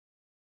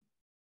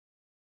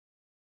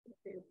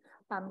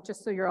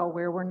Just so you're all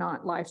aware, we're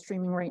not live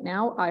streaming right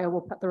now. I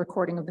will put the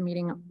recording of the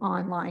meeting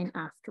online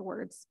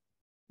afterwards,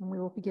 and we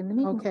will begin the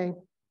meeting. Okay.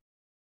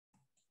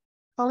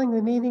 Calling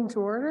the meeting to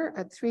order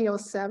at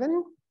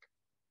 3:07.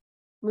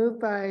 Moved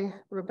by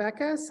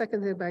Rebecca,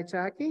 seconded by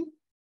Jackie.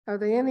 Are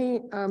there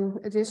any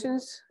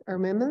additions or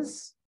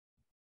amendments?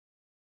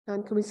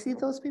 And can we see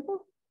those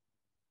people?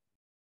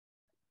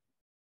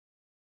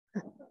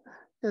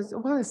 Because I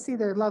want to see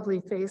their lovely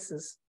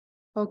faces.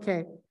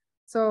 Okay,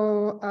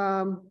 so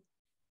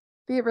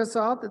be it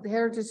resolved that the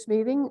Heritage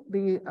meeting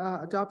be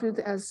adopted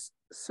as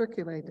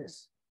circulated.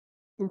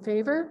 In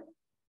favor?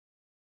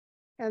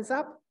 Hands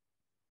up.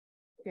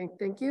 Okay,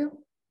 thank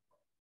you.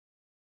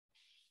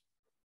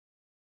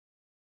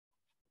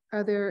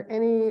 Are there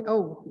any,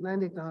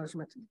 land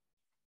acknowledgement.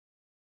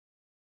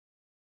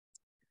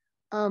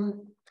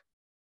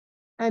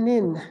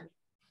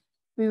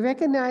 We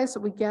recognize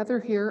that we gather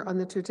here on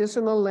the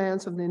traditional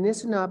lands of the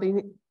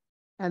Anishinaabe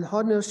and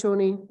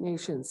Haudenosaunee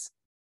nations,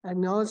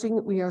 acknowledging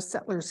that we are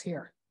settlers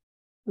here.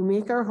 We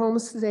make our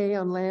homes today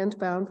on land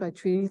bound by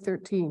Treaty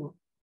 13.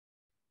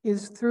 It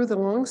is through the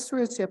long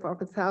stewardship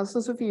over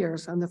thousands of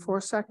years and the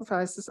forced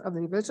sacrifices of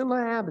the original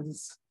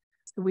inhabitants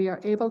that we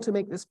are able to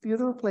make this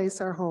beautiful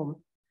place our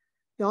home.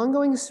 The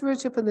ongoing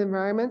stewardship of the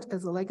environment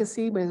is a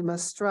legacy we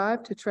must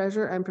strive to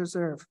treasure and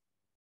preserve.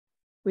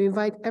 We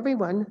invite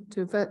everyone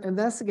to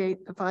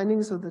investigate the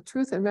findings of the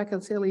Truth and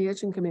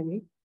Reconciliation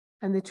Committee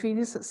and the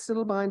treaties that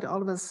still bind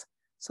all of us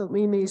so that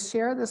we may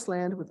share this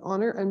land with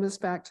honor and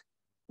respect,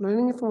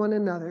 learning from one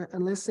another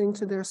and listening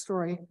to their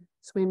story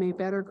so we may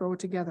better grow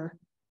together,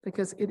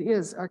 because it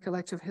is our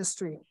collective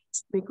history.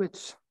 Speak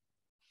which.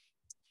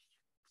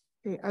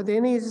 Okay, are there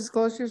any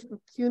disclosures of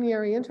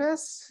pecuniary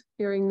interests?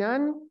 Hearing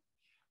none.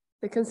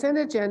 The consent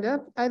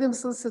agenda,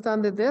 items listed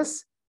under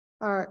this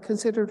are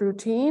considered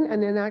routine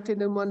and enacted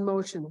in one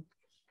motion.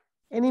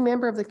 Any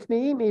member of the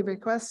committee may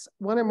request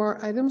one or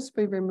more items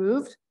be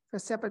removed for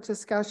separate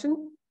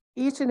discussion.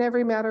 Each and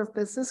every matter of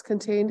business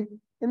contained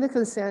in the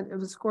consent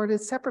is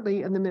recorded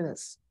separately in the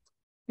minutes.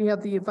 We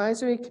have the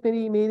advisory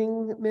committee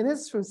meeting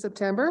minutes from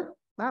September,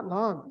 not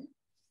long.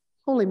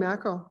 Holy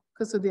mackerel,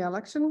 because of the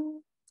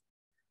election.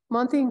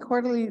 Monthly and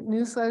quarterly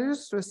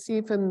newsletters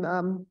received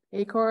from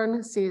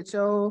Acorn,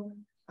 CHO,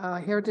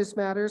 Heritage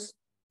Matters,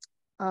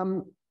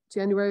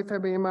 January,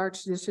 February,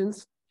 March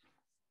editions.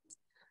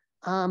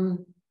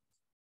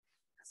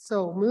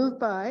 So moved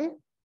by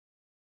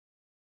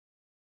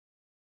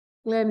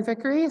Glenn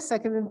Vickery,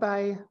 seconded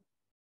by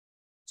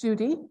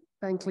Judy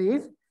Van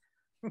Cleve.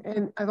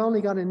 And I've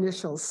only got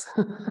initials.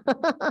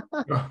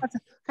 I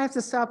have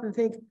to stop and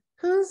think,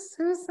 who's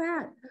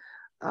that?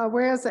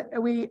 Whereas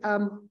we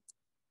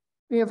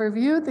have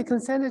reviewed the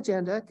consent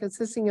agenda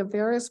consisting of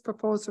various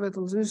proposed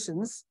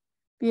resolutions.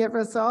 Be it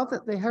resolved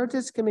that the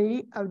Heritage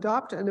Committee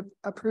adopt and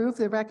approve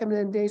the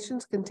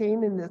recommendations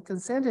contained in the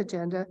consent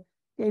agenda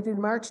dated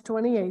March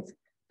 28th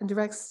and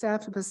direct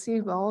staff to proceed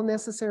with all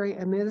necessary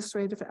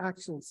administrative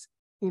actions.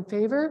 In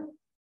favor?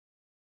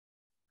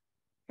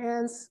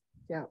 Hands?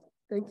 Yeah,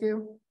 thank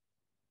you.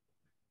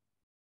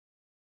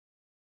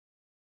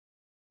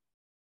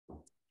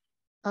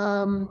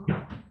 No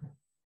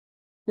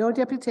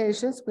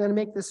deputations. We're going to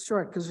make this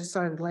short because we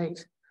started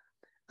late.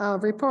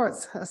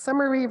 Reports, a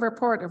summary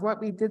report of what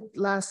we did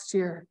last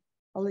year.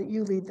 I'll let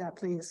you lead that,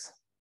 please.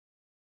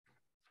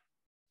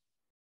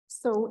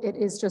 So it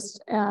is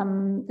just,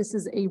 this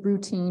is a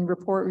routine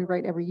report we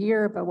write every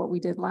year about what we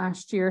did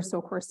last year. So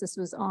of course this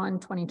was on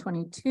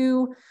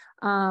 2022.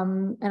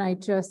 And I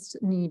just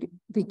need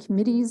the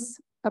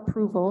committee's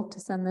approval to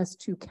send this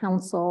to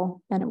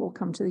council, and it will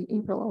come to the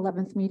April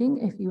 11th meeting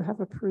if you have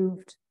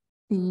approved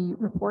the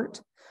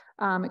report.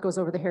 It goes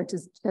over the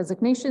heritage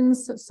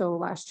designations. So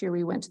last year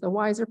we went to the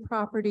Weiser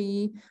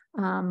property.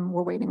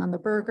 We're waiting on the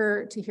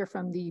Burger to hear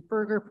from the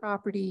Burger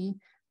property.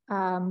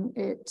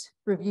 It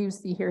reviews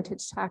the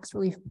heritage tax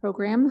relief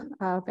program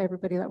of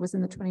everybody that was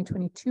in the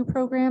 2022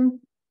 program.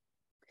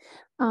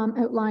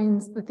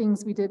 Outlines the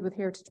things we did with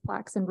heritage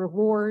plaques and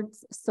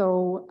rewards.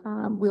 So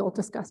we'll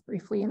discuss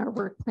briefly in our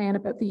work plan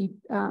about the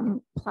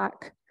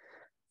plaque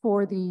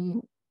for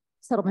the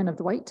settlement of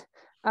Dwight.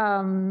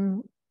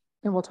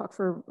 And we'll talk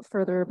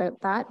further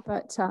about that,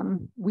 but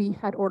we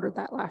had ordered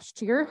that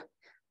last year.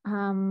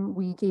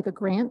 We gave a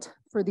grant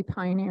for the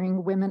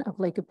Pioneering Women of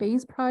Lake of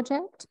Bays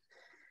project.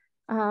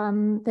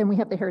 Then we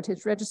have the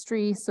Heritage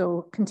Registry,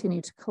 so continue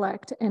to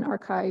collect and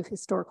archive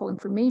historical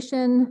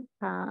information.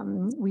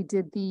 We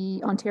did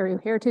the Ontario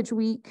Heritage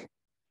Week,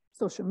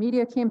 social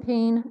media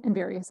campaign, and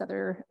various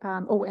other,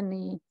 and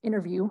the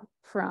interview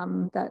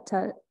from that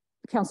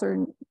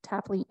Councillor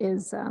Tapley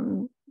is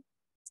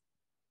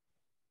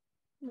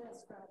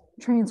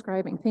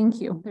transcribing. Thank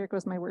you. There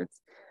goes my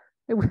words.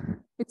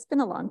 It's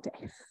been a long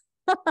day.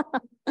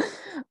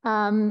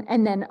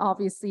 And then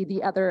obviously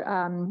the other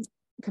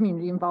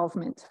community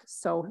involvement.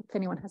 So if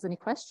anyone has any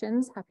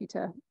questions, happy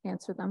to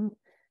answer them.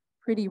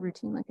 Pretty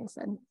routine, like I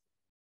said.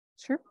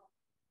 Sure.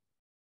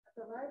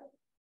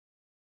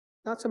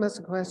 Not so much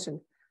a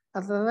question.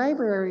 At the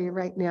library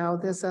right now,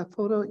 there's a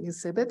photo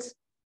exhibit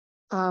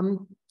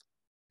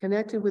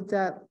connected with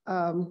that,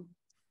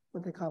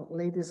 what they call it,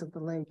 Ladies of the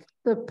Lake,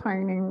 The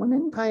Pioneering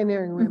Women.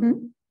 Pioneering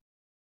Women.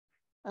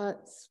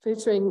 It's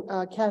featuring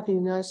Kathy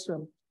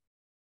Nystrom.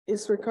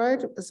 It's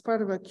required as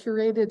part of a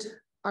curated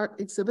art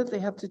exhibit they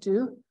have to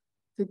do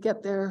to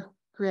get their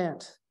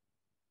grant.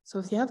 So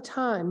if you have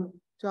time,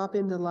 drop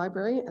into the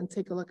library and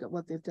take a look at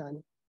what they've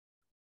done.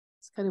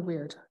 It's kind of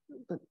weird,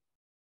 but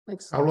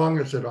makes sense. How long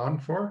is it on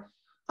for?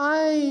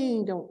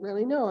 I don't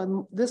really know.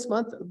 And this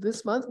month,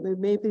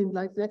 maybe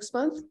like next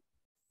month.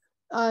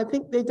 I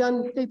think they've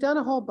done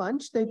a whole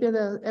bunch. They did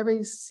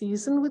every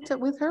season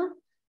with her.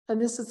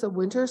 And this is the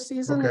winter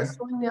season that's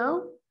going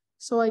now.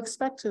 So I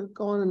expect to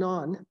go on and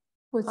on.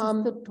 Was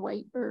this the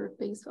Dwight or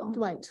Baysville?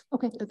 Dwight.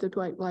 Okay. At the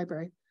Dwight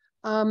Library.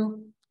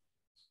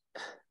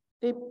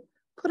 They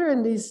put her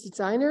in these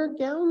designer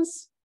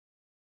gowns.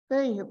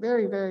 Very,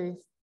 very, very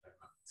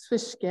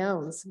swish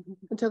gowns.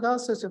 And took all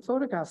sorts of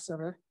photographs of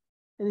her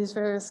in these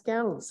various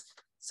gowns.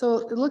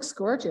 So it looks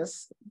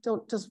gorgeous.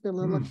 Doesn't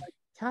really look like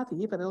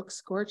Kathy, but it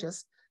looks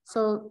gorgeous.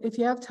 So if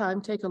you have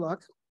time, take a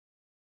look.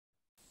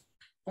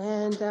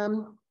 And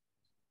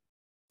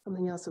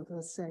something else I was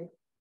going to say.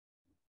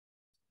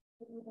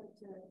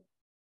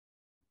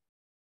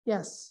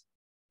 Yes.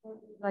 I'd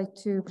like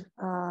to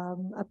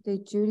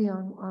update Judy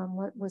on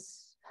what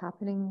was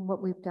happening,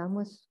 what we've done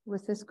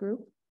with this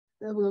group.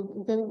 We're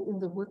getting in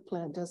the work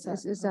plan. Is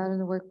that in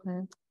the work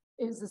plan?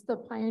 Is this the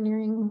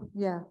Pioneering?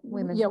 Yeah,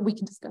 women. Yeah, we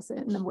can discuss it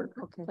in the work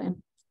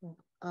plan.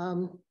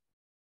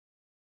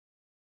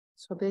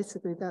 So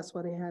basically that's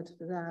what I had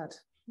for that.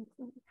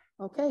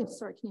 Okay.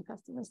 Sorry, can you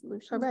pass the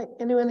resolution? All right.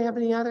 Anyone have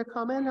any other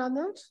comment on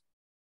that?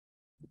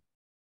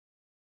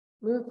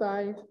 Moved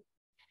by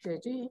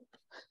JG,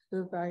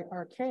 moved by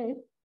RK,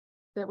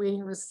 that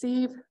we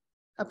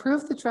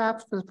approve the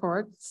draft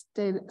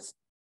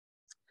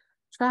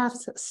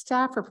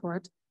staff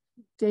report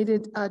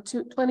dated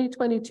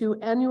 2022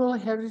 Annual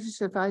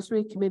Heritage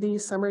Advisory Committee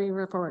Summary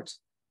Report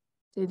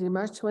dated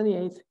March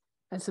 28th,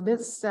 and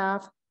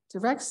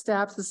direct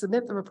staff to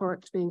submit the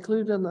report to be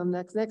included on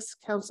the next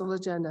council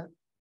agenda.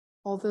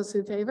 All those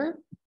in favor?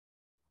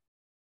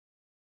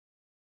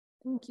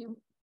 Thank you.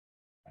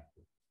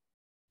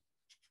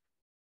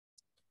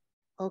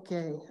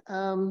 Okay.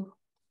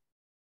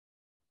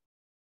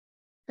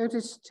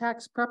 Heritage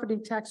property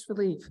tax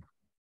relief.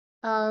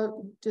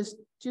 Does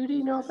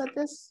Judy know about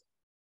this?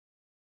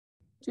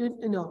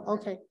 No,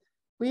 okay.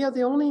 We are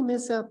the only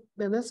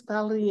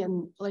municipality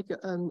in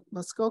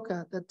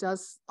Muskoka that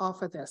does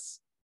offer this.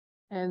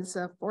 And it's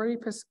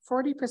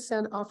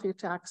 40% off your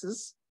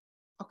taxes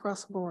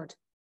across the board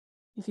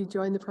if you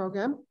join the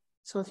program.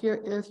 So if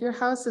your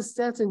house is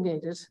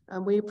designated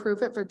and we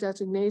approve it for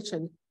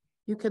designation,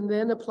 you can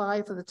then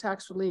apply for the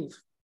tax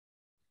relief.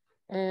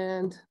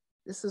 And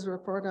this is a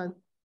report on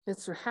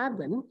Mr.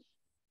 Hadwin.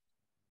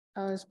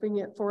 I was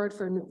bringing it forward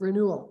for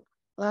renewal.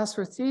 Lasts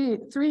for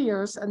three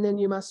years, and then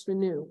you must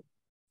renew.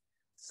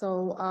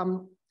 So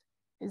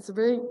it's a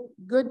very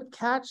good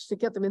catch to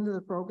get them into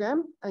the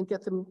program and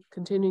get them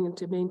continuing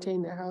to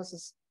maintain their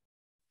houses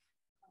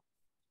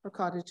or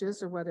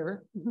cottages or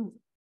whatever.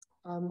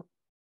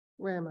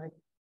 Where am I?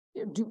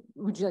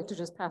 Would you like to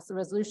just pass the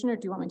resolution, or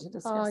do you want me to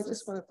discuss I this?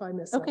 just want to find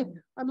this. Okay.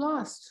 I'm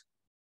lost.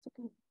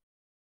 Okay.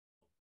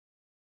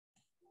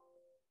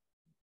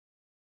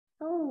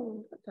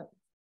 Oh,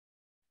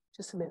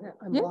 just a minute.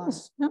 I'm Yeah,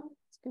 lost. no,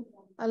 it's good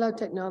I love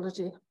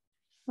technology.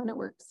 when it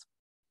works.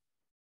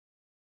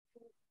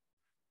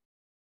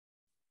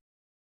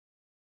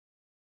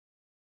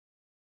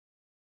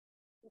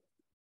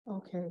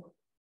 Okay.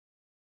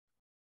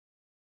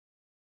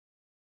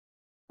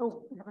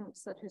 Oh, we haven't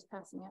said who's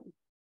passing it.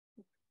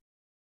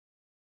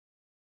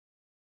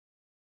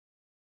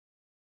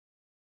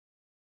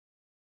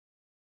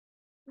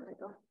 There we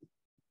go.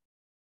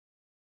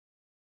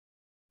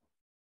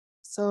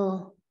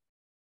 So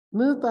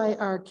moved by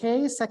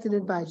RK,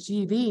 seconded by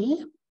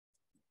GV.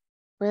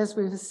 Whereas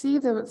we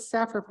received the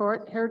staff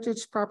report,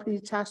 Heritage Property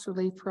Tax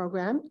Relief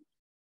Program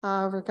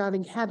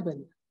regarding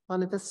Hadwin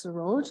on Vista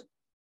Road.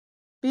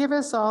 Be it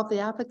resolved, the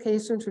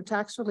application for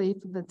tax relief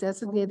of the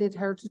designated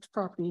heritage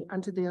property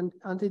under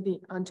the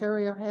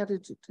Ontario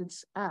Heritage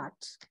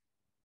Act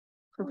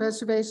for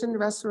preservation,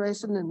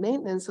 restoration, and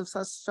maintenance of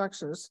such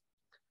structures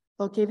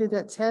located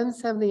at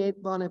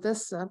 1078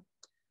 Bonavista,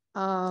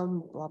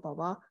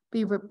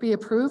 be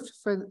approved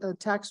for the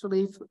tax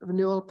relief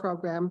renewal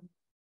program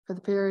for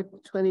the period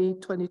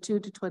 2022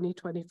 to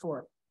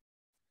 2024.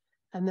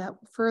 And that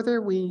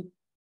further, we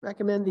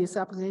recommend these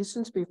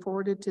applications be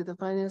forwarded to the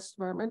Finance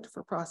Department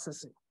for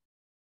processing.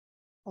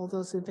 All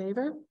those in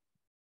favor?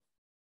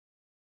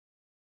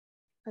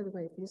 By the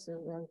way, these are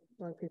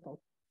wrong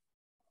people.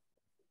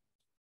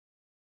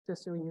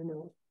 Just so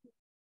you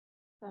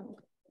know.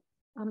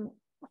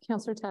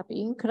 Councillor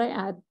Tappy, could I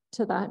add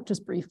to that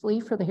just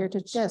briefly for the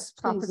Heritage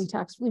Property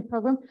Tax Relief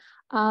Program?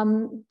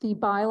 The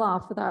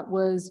bylaw for that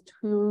was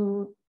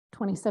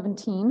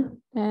 2017,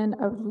 and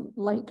I would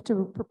like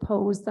to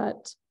propose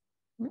that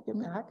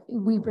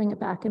we bring it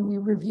back and we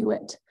review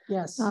it.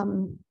 Yes.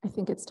 I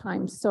think it's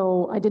time.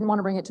 So I didn't want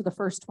to bring it to the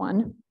first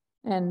one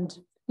and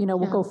you know,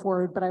 we'll Yeah. go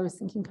forward, but I was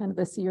thinking kind of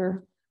this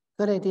year.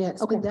 Good idea.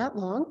 It's been Okay. that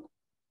long?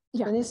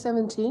 Yeah.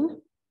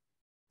 2017?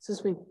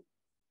 Since we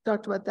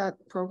talked about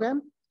that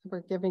program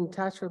we're giving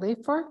tax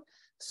relief for.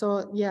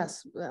 So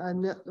yes,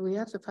 we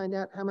have to find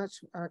out how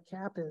much our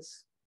cap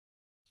is.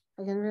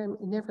 I can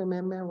never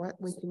remember what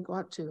we can go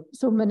up to.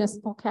 So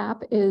municipal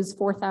cap is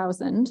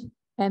 4,000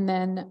 and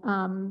then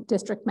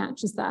district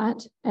matches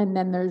that. And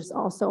then there's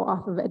also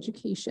off of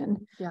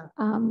education. Yeah.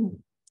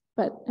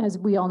 But as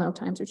we all know,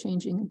 times are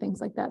changing and things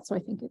like that. So I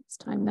think it's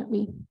time that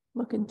we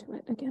look into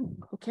it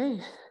again.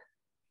 Okay.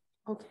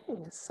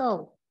 Okay,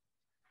 so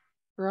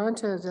we're on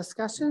to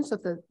discussions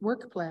of the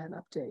work plan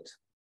update.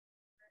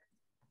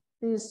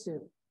 Please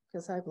do,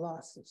 because I've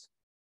lost it.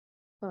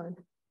 Fine.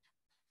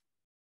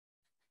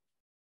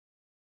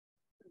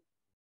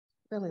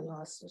 Really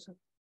lost it.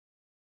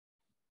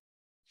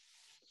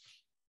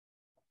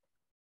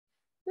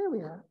 There we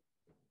are.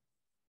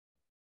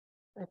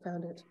 I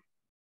found it.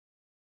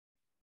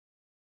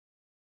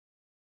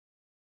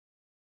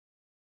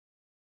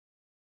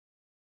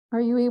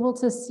 Are you able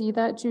to see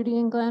that, Judy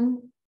and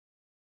Glenn?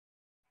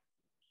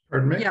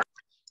 Pardon me? Yeah.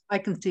 I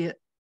can see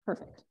it.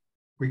 Perfect.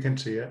 We can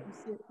see it. You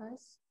see it,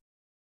 guys?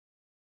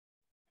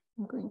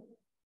 Okay.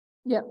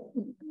 Yep,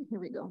 here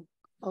we go.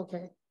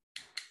 Okay.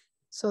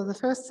 So the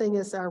first thing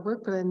is our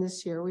work plan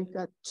this year. We've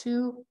got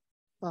three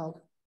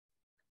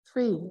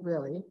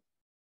really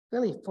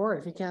four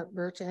if you count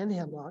Birch and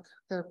Hemlock.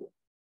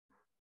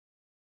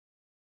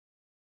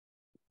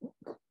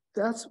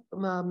 That's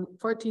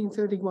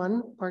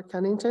 1431 Port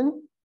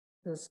Cunnington.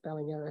 There's a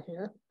spelling error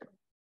here.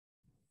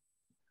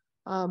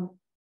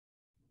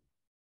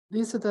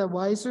 These are the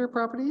Wiser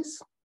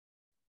properties,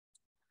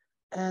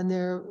 and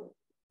they're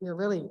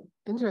really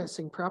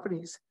interesting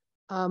properties.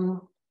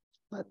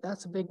 But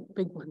that's a big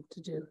one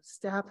to do.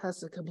 Staff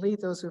has to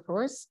complete those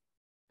reports,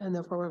 and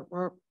the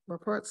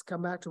reports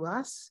come back to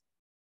us.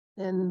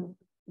 And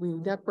we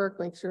network,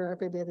 make sure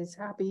everybody's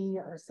happy,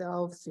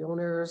 ourselves, the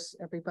owners,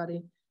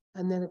 everybody,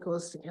 and then it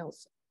goes to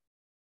council.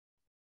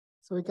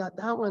 So we got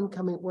that one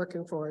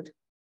working forward.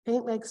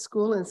 Paint Lake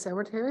School and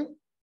Cemetery.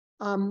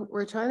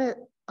 We're trying to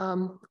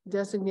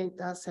designate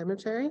that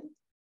cemetery.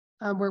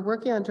 We're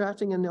working on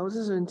drafting a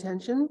notice of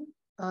intention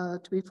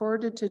to be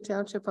forwarded to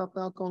Township of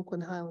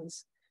Algonquin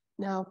Highlands.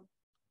 Now,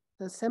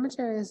 the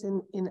cemetery is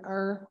in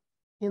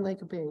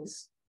Lake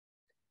Bays,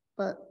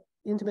 but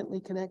intimately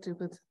connected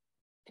with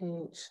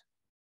AH.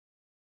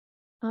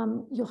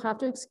 You'll have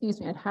to excuse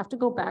me. I'd have to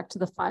go back to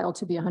the file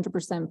to be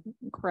 100%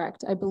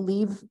 correct. I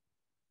believe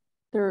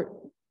the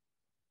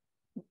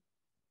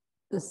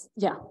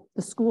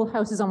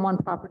schoolhouse is on one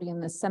property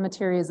and the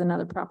cemetery is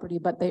another property,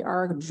 but they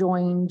are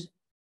joined.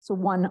 So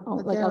one,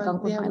 like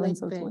Algonquin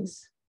Highlands.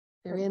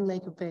 They're in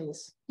Lake of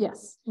Bays.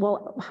 Yes,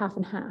 well, half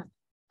and half.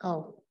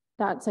 Oh.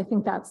 I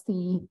think that's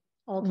the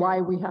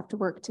why we have to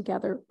work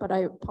together, but I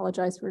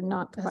apologize for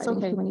not providing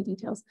too many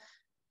details.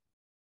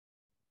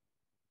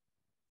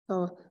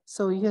 So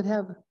you'd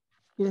have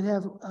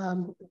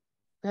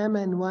grandma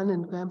in one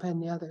and grandpa in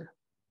the other.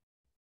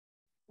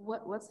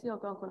 What's the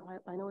Algonquin High?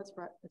 I know it's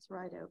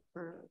right out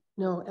for.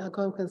 No,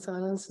 Algonquin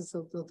Silence is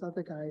those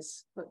other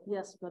guys. But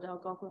yes, but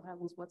Algonquin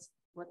Highlands, what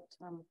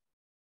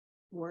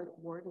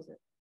ward is it?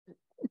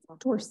 It's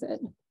Dorset.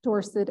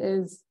 Dorset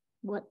is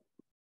what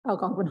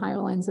Algonquin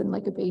Highlands and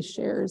Lake of Bays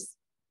shares.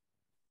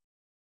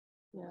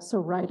 Yeah. So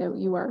right out,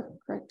 you are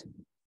correct.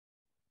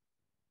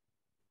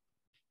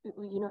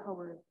 You know how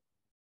we're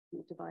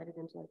divided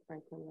into like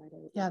Franklin right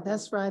out. Yeah,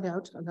 that's right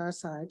out on our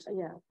side.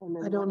 Yeah. And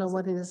then I don't know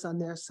what it is on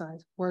their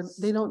side.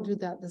 They don't do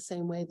that the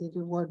same way. They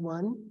do Ward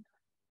 1,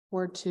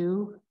 Ward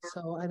 2.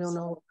 So I don't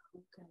know.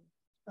 Okay.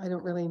 I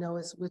don't really know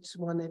which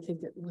one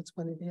which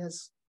one it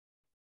is.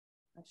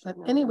 But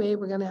know anyway,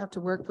 we're going to have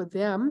to work with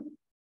them.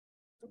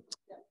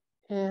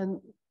 And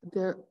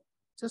there,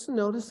 just a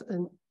notice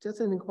and just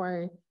an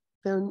inquiry.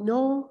 There are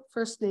no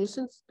First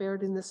Nations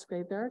buried in this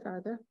graveyard,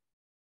 are there?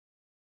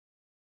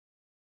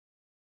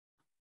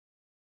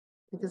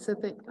 Because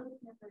if they,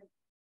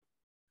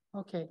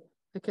 okay,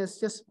 because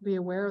just be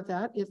aware of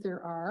that. If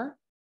there are,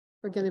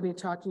 we're going to be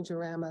talking to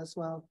Rama as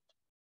well.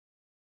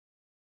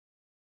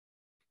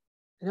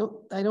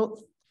 I don't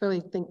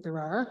really think there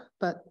are,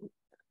 but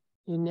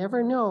you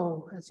never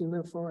know as you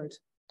move forward.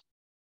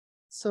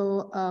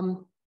 So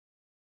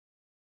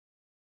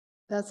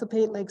that's the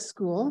Paint Lake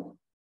School.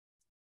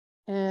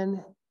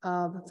 And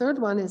the third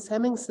one is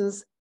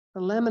Hemingson's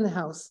The Lemon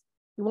House.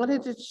 You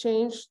wanted to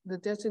change the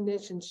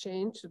designation,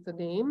 change the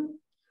name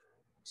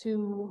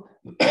to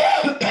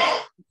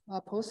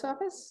post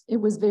office? It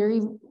was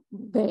very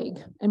vague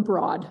and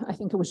broad. I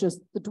think it was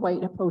just the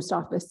Dwight post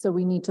office. So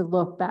we need to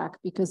look back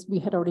because we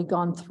had already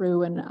gone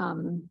through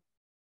and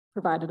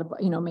provided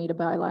made a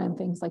bylaw and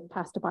things like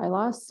passed a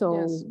bylaw.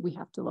 So yes, we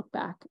have to look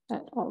back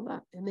at all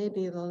that. It may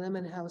be the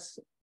Lemon House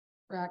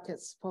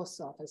brackets post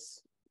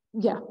office.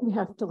 Yeah, we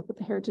have to look at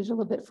the heritage a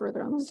little bit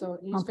further on. So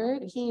he's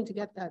very keen to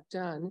get that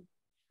done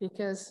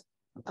because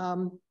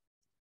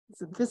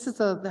so this is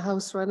the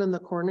house right on the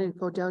corner. You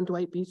go down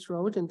Dwight Beach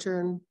Road and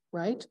turn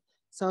right.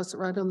 So it's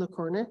right on the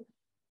corner.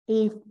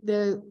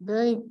 They're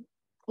very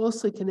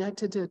closely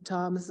connected to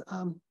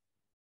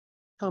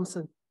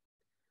Thompson.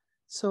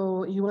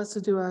 So he wants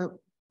to do a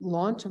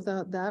launch of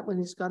that when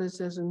he's got his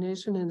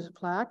designation and his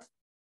plaque.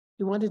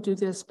 He wanted to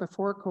do this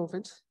before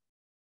COVID.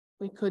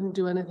 We couldn't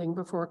do anything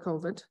before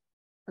COVID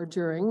or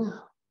during.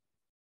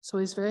 So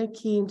he's very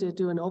keen to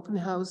do an open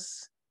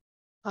house.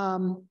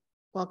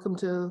 Welcome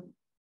to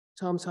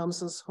Tom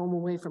Thompson's Home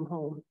Away from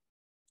Home.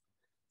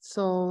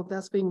 So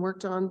that's being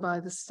worked on by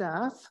the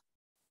staff,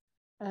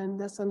 and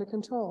that's under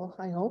control,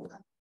 I hope.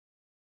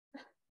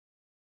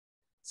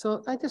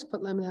 So I just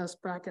put Lemon House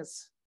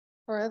brackets,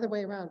 or other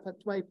way around,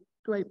 but Dwight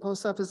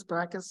Post Office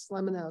brackets,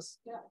 Lemon House.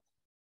 Yeah.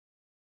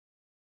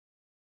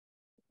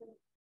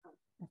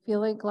 I feel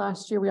like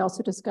last year we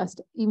also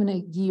discussed even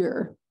a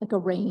year, like a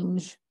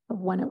range of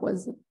when it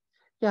was.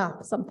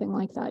 Yeah, Something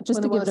like that,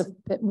 just when to it give it a was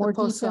bit more the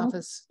post detail.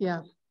 office,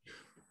 yeah.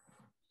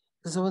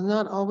 Because it was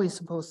not always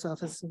the post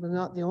office, it was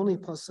not the only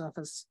post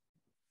office.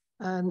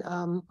 And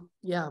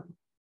yeah.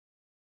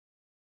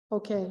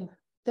 Okay,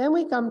 then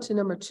we come to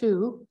number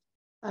 2.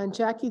 And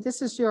Jackie,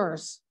 this is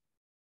yours.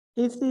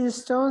 If these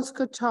stones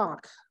could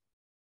talk,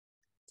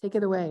 take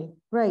it away.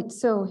 Right,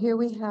 so here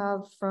we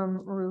have from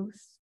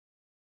Ruth,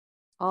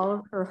 all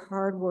of her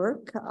hard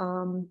work.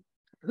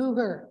 Who,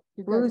 her?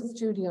 You've got Ruth.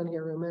 Judy on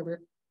here,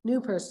 remember?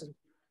 New person.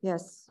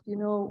 Yes, you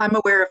know. I'm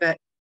aware of it.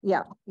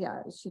 Yeah,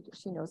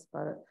 she knows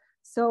about it.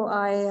 So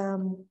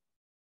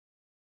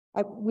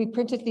we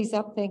printed these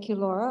up. Thank you,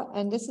 Laura.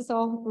 And this is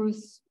all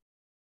Ruth's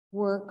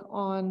work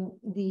on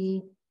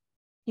the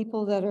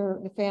people that are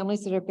the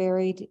families that are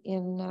buried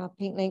in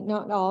Paint Lake.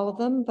 Not all of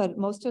them, but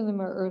most of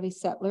them are early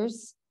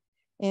settlers.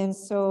 And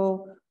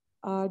so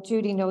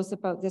Judy knows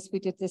about this. We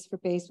did this for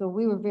Baysville.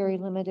 We were very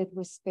limited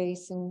with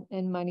space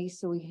and money,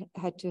 so we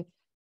had to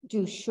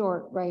do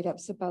short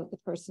write-ups about the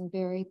person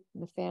buried,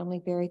 the family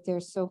buried there.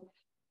 So,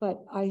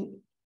 but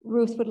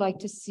Ruth would like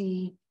to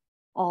see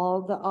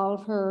all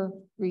of her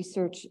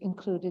research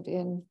included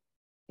in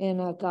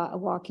a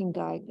walking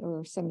guide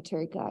or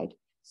cemetery guide.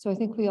 So I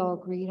think we all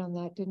agreed on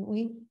that, didn't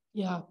we?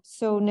 Yeah.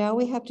 So now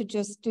we have to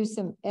just do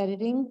some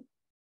editing.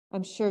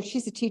 I'm sure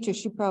she's a teacher.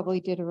 She probably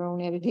did her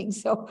own editing.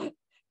 So,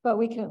 but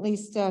we can at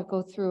least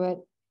go through it,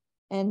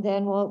 and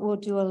then we'll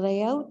do a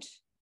layout.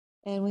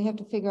 And we have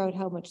to figure out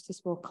how much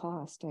this will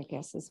cost, I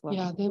guess, as well.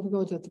 Yeah, then we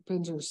go to the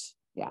printers.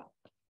 Yeah.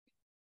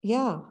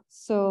 Yeah.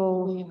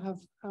 So We have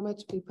how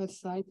much we put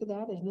aside for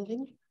that?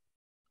 Anything?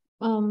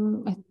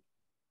 I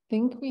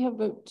think we have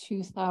about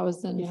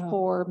 2,000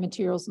 for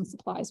materials and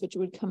supplies, which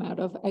would come out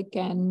of.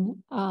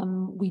 Again,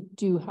 we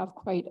do have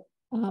quite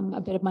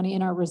a bit of money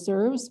in our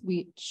reserves,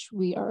 which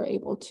we are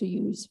able to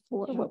use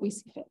for what we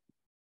see fit.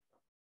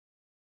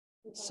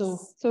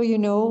 So you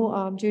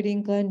know, Judy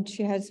and Glenn,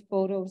 she has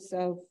photos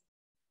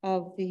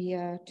of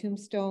the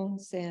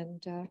tombstones,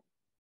 and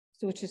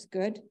so which is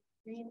good.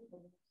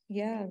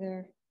 Yeah,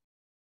 they're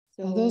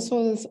so those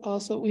ones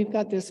also, we've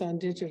got this on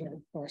digital,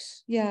 of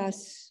course.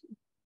 Yes.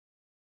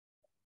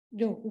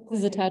 No, this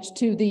is attached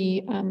to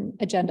the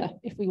agenda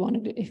if we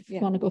wanted to, if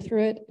you want to go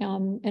through it.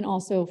 And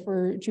also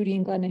for Judy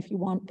and Glenn, if you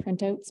want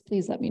printouts,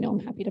 please let me know. I'm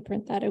happy to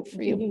print that out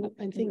for you.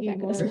 I'm thinking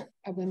more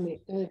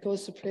when it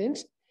goes to print,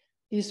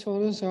 these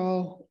photos are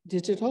all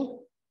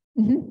digital.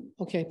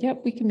 Okay.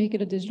 Yep, we can make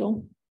it a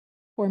digital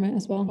format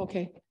as well.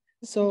 Okay.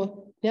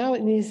 So now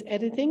it needs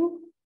editing.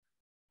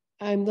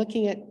 I'm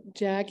looking at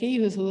Jackie,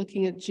 who's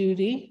looking at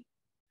Judy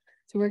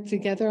to work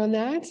together on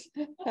that.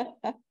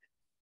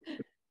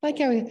 Like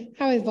how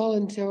I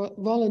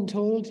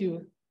voluntold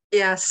you.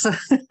 Yes,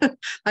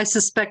 I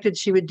suspected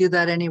she would do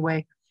that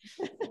anyway.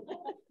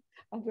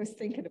 I was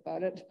thinking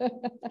about it.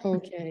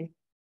 Okay.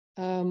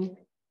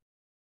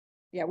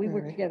 Yeah, we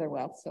work together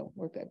well, so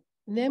we're good.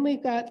 And then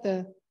we've got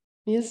the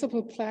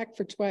municipal plaque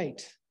for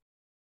Dwight.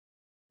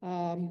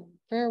 Where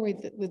are we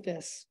with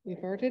this?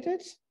 We've ordered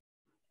it.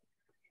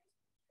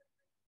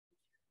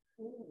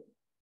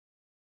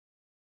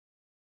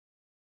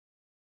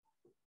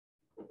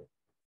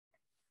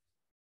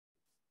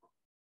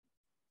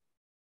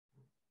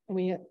 And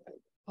we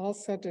all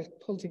set to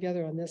pull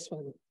together on this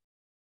one.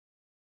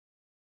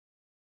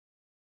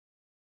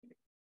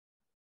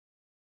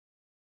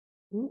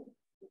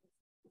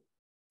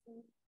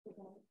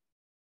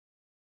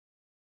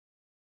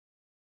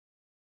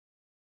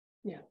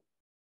 Yeah.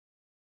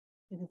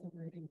 Into the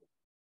wording.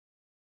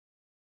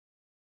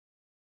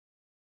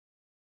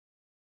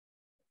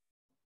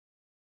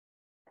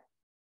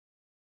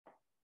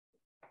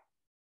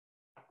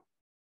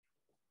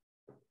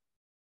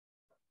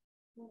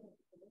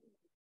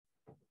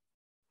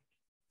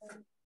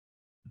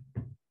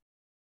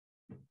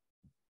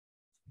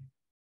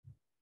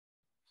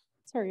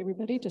 Sorry,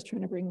 everybody, just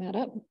trying to bring that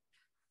up.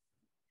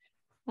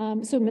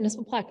 So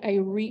municipal plaque, I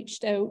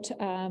reached out,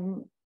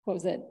 what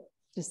was it,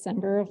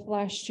 December of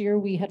last year,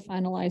 we had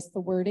finalized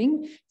the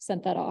wording,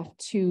 sent that off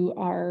to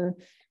our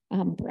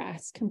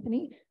brass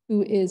company,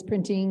 who is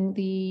printing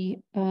the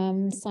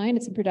sign.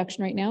 It's in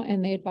production right now,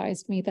 and they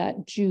advised me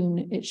that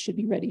June it should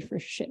be ready for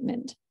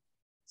shipment.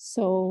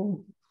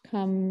 So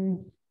I'd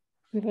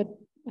have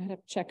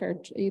to check our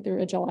either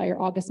a July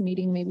or August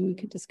meeting. Maybe we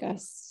could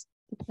discuss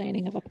the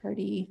planning of a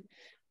party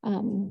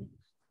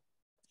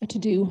to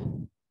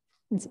do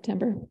in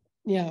September.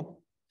 Yeah.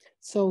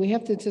 So we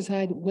have to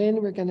decide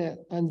when we're going to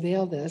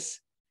unveil this.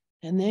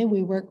 And then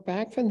we work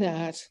back from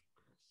that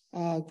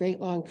great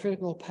long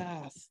critical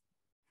path.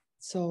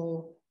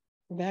 So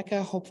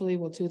Rebecca hopefully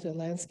will do the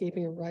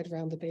landscaping right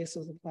around the base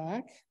of the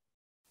plaque.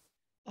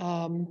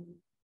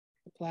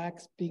 The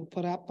plaque's being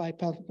put up by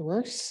Public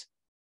Works.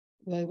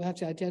 We'll have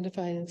to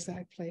identify an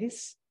exact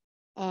place.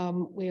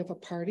 We have a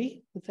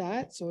party with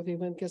that. So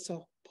everyone gets to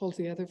pull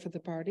together for the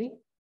party.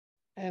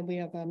 And we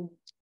have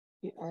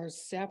our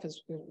staff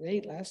is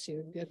great last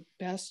year. We had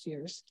best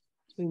years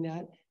doing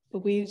that. But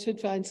we should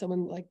find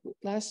someone like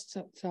last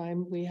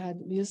time we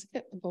had music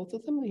at both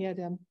of them. We had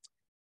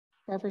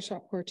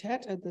barbershop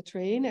quartet at the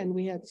train, and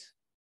we had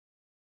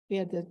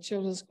the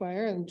children's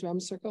choir and drum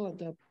circle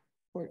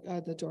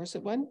at the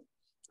Dorset one.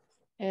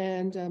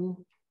 And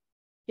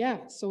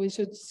yeah, so we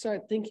should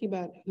start thinking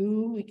about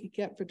who we could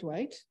get for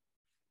Dwight,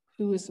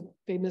 who is a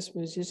famous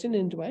musician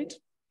in Dwight.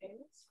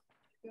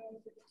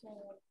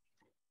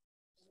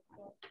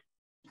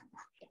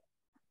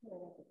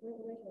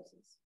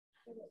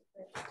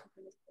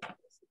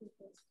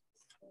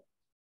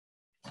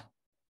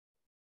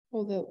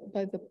 Oh,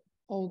 by the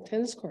old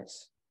tennis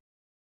courts.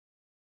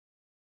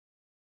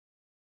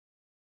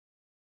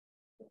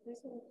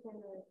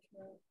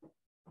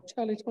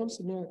 Charlie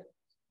Thompson, no.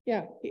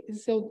 Yeah,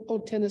 it's the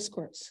old tennis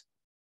courts.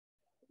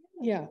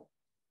 Yeah.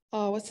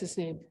 What's his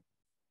name?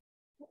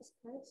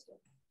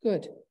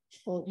 Good.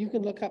 Well, you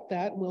can look up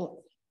that.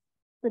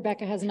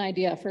 Rebecca has an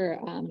idea for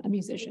a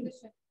musician.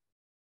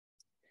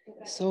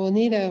 So we'll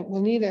need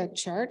a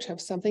chart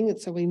of something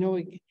so we know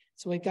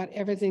so we got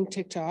everything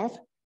ticked off.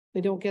 We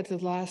don't get to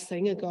the last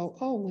thing and go,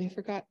 oh, we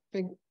forgot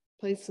big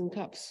plates and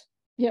cups.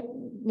 Yep,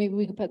 maybe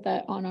we could put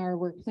that on our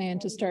work plan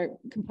to start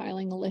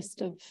compiling a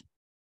list of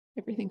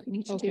everything we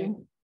need to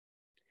do.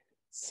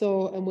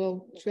 So, and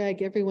we'll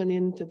drag everyone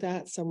into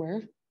that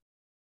somewhere.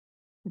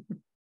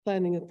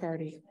 Planning a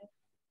party.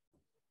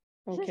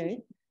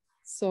 Okay.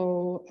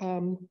 So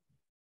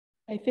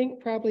I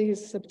think probably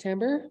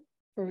September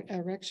for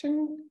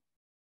erection.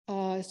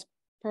 It's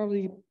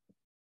probably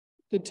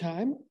good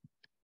time.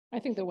 I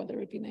think the weather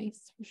would be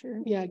nice for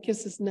sure. Yeah, it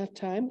gives us enough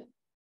time.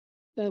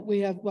 That we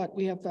have what?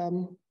 We have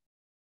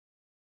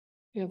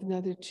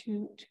another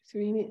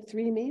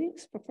three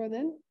meetings before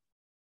then.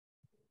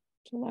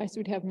 July, so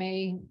we'd have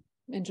May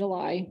and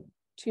July.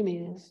 2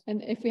 meetings.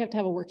 And if we have to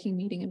have a working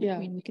meeting in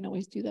between, we can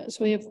always do that.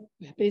 So we have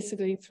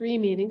basically 3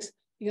 meetings.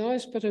 You can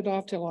always put it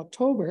off till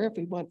October if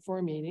we want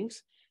 4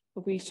 meetings,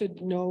 but we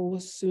should know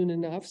soon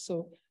enough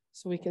so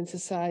we can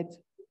decide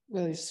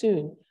really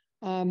soon.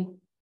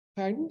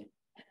 Pardon?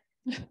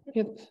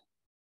 Yep.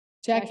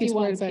 Jackie's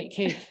worried about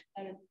cake.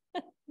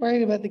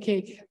 Worried about the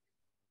cake.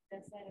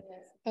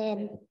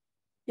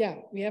 Yeah,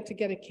 we have to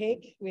get a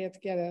cake. We have to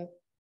get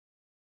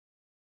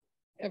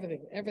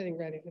everything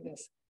ready for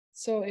this.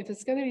 So if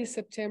it's going to be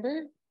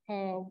September,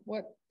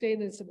 what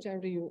date in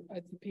September do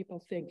people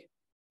think?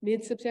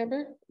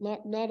 Mid-September,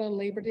 not on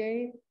Labor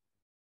Day.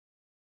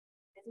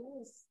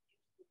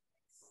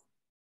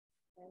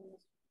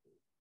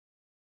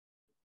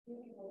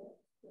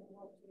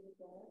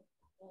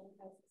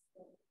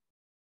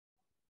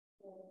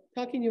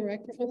 Talking your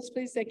microphones,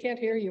 please. They can't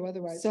hear you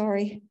otherwise.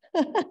 Sorry.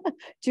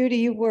 Judy,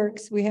 you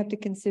works. We have to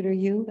consider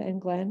you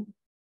and Glenn.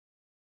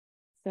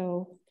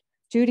 So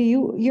Judy,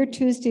 your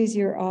Tuesdays,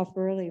 you're off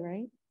early,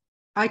 right?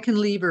 I can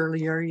leave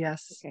earlier,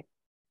 yes. Okay.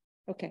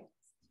 Okay.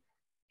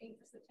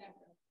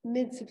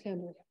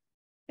 Mid-September.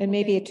 And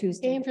maybe a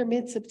Tuesday. Aim for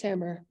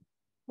mid-September.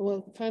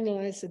 We'll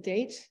finalize the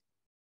date.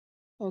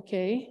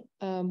 Okay.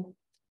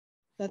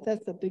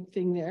 That's the big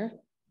thing there.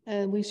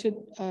 And we should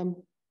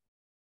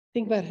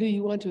think about who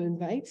you want to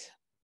invite.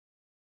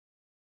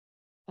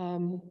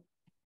 Brian,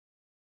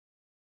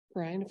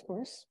 of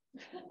course.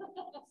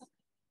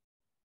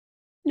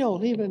 No,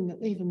 leave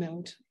him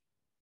out.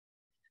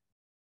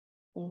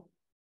 So,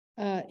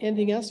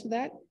 anything else for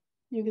that?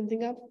 You can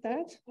think of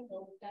that?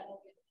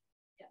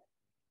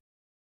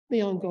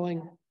 The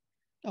ongoing.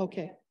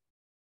 Okay.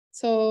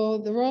 So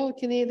the Royal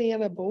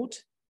Canadiana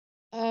boat.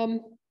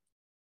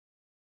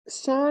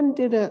 Sean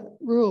did a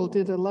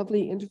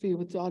lovely interview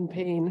with Don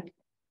Payne.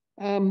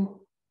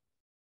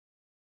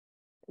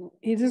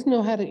 He doesn't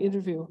know how to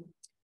interview.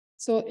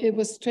 So it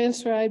was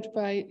transcribed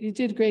by, he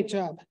did a great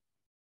job.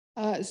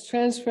 It's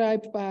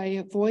transcribed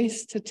by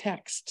voice to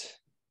text.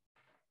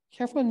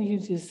 Careful when you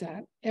use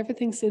that.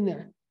 Everything's in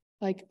there.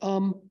 Like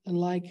and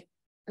like,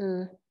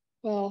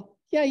 well,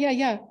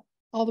 yeah,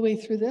 all the way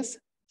through this.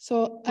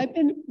 So I've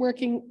been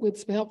working with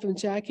some help from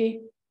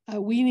Jackie,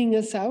 weaning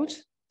this out.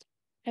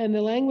 And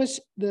the language,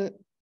 the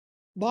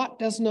bot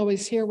doesn't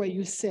always hear what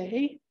you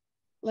say.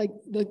 Like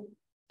the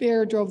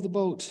bear drove the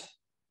boat.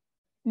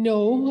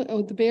 No,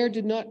 the bear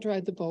did not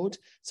drive the boat.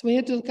 So we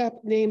had to look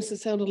up names that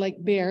sounded like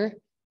bear,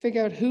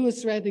 figure out who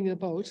was driving the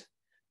boat.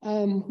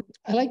 I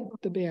like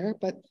the bear,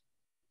 but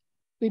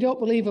we don't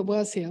believe it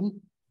was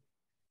him.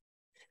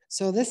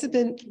 So this has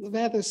been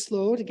rather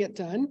slow to get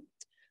done.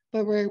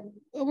 but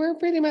we're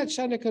pretty much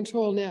under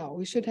control now.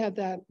 We should have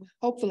that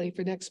hopefully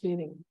for next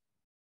meeting.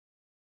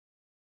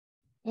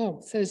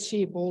 Oh, says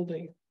she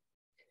boldly.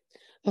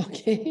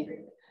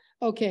 Okay,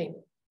 okay,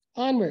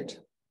 onward.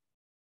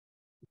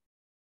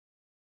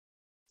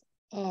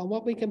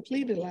 What we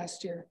completed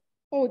last year.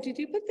 Oh, did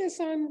you put this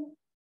on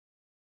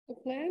the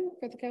plan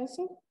for the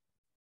council?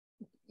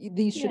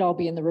 These should all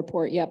be in the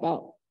report. Yeah,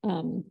 about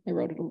I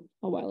wrote it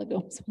a while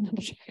ago, so I'll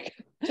double check.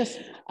 Just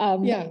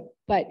Yeah,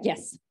 but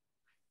yes,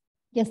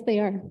 they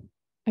are.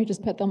 I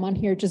just put them on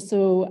here just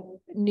so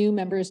new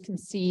members can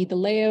see the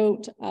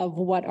layout of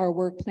what our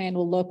work plan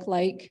will look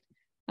like.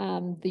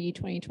 The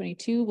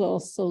 2022 will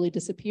slowly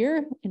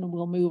disappear and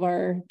we'll move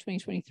our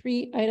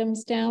 2023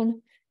 items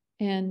down.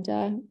 And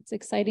it's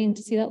exciting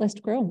to see that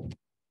list grow.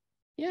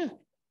 yeah.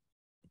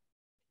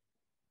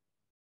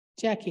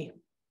 Jackie.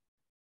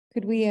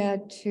 Could we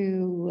add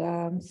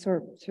to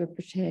sort through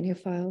Britannia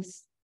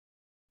files?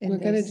 We're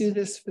going to do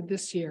this for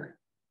this year.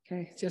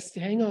 Okay. Just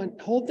hang on,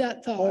 hold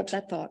that thought. Hold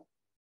that thought.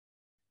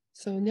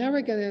 So now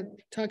we're going to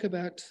talk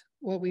about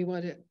what we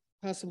want to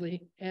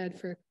possibly add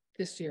for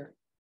this year.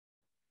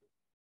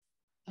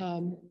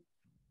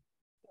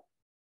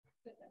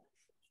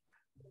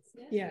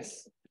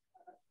 Yes.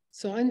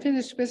 So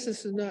unfinished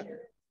business is not,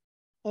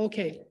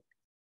 okay.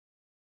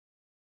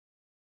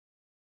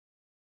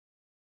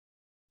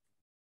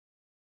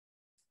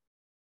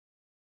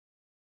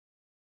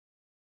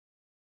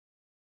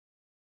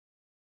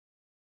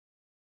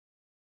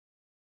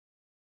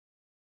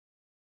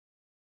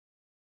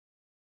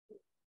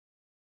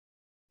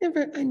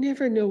 I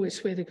never know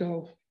which way to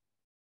go.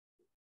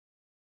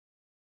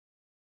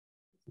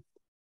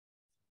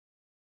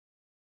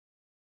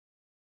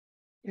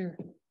 Here.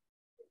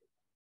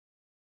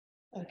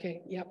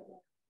 Okay, yep.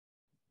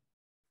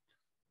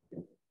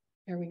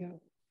 There we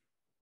go.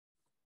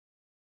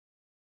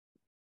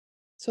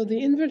 So the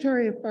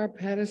inventory of Barb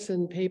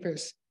Patterson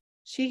papers,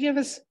 she gave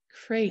us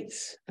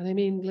crates, and I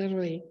mean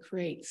literally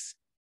crates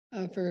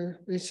for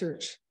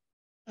research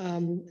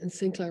in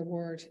Sinclair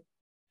Ward.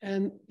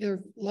 And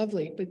they're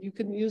lovely, but you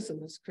couldn't use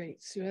them as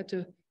crates. You had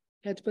to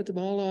put them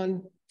all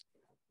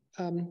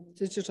on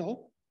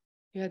digital.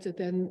 You had to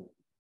then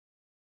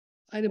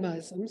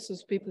itemize them so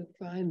people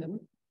could find them,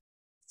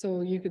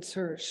 so you could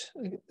search.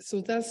 So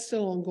that's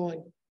still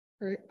ongoing.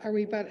 Are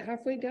we about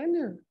halfway done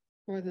or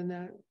more than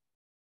that?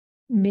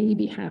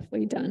 Maybe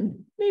halfway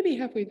done. Maybe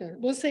halfway done.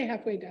 We'll say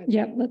halfway done.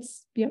 Yeah,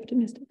 let's be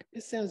optimistic.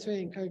 It sounds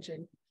very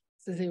encouraging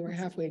to say we're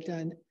halfway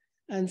done.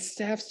 And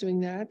staff's doing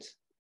that.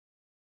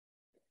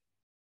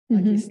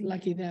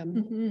 Lucky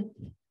them.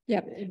 Yeah,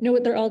 no,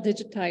 they're all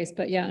digitized,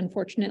 but yeah,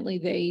 unfortunately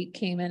they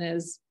came in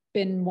as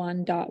bin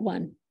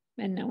 1.1.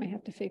 And now I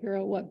have to figure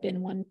out what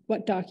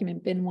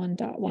document bin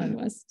 1.1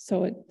 was.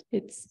 So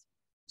it's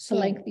a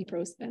lengthy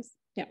process.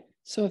 Yeah.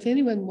 So if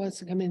anyone wants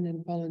to come in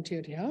and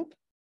volunteer to help.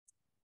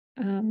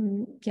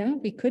 Yeah,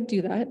 we could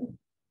do that.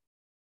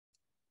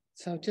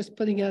 So just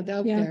putting it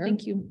out Yeah, there.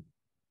 thank you.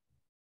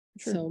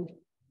 Sure. So,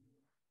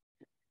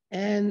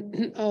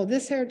 and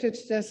this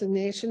heritage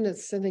designation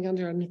that's sitting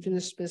under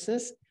unfinished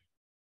business,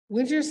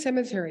 Winter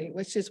Cemetery,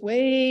 which is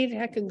way the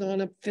heck and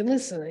gone up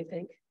Finlayson, I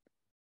think.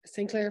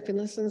 Sinclair,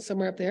 Finlayson,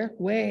 somewhere up there,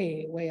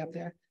 way up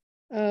there.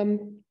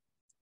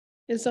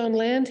 It's on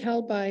land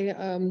held by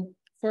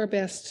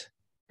Forbest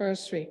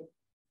Forestry.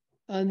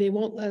 And they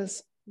won't let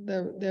us,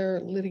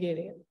 they're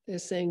litigating it. They're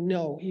saying,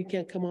 no, you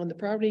can't come on the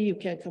property, you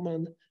can't come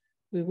on,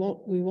 we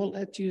won't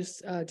let you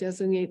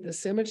designate the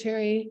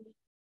cemetery,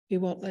 we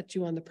won't let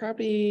you on the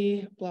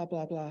property, blah,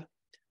 blah, blah.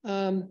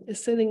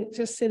 It's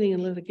just sitting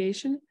in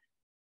litigation.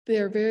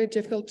 They're very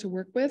difficult to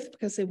work with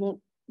because they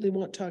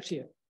won't talk to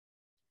you.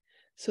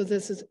 So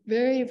this is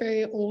very,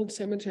 very old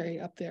cemetery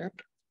up there.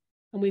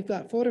 And we've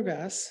got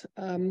photographs,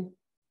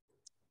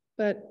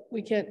 but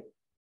we can't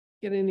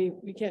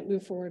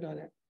move forward on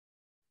it.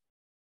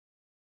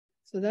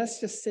 So that's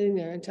just sitting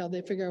there until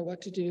they figure out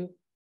what to do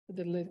with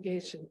the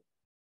litigation.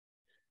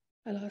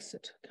 I lost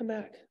it, come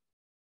back.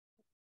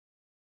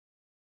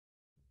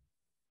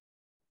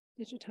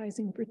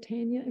 Digitizing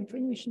Britannia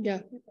information.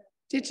 Yeah,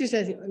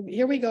 digitizing,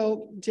 here we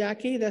go.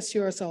 Jackie, that's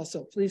yours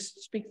also. Please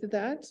speak to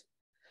that.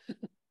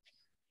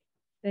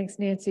 Thanks,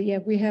 Nancy. Yeah,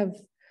 we have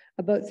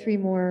about 3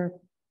 more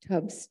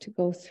tubs to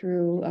go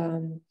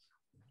through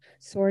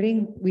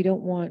sorting. We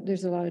don't want,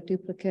 there's a lot of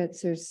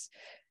duplicates. There's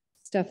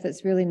stuff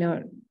that's really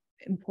not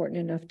important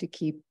enough to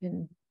keep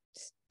and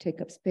take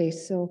up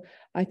space. So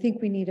I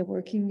think we need a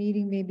working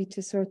meeting maybe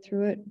to sort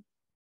through it.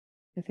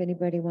 If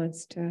anybody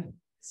wants to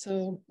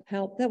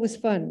help. That was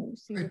fun.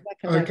 See,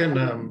 I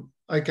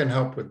can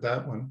help with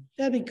that one.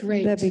 That'd be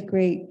great. That'd be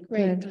great.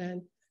 Great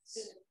plan.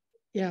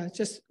 Yeah,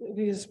 just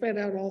we can spread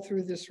out all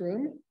through this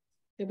room.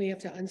 Then we have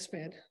to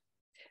unspread.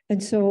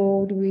 And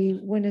so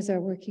when is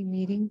our working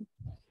meeting?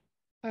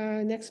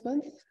 Next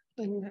month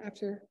and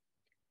after.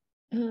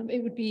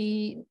 It would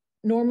be,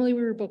 normally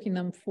we were booking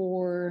them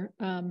for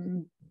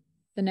the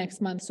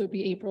next month, so it'd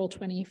be April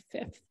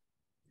 25th.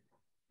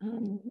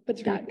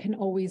 But that can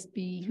always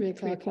be 3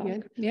 o'clock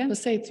again. Yeah.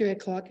 Let's say 3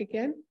 o'clock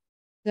again.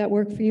 Does that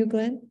work for you,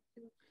 Glenn?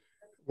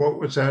 What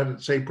was that?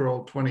 It's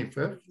April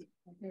 25th.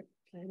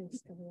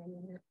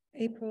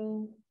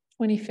 April.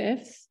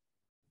 25th.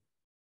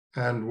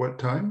 And what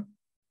time?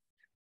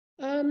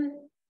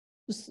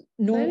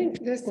 Planning,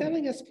 they're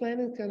telling us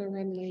planning's gonna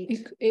run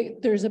late.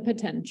 There's a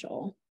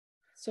potential.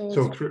 So,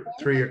 So it's-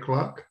 3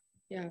 o'clock?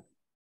 yeah,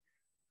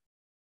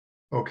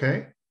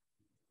 Okay.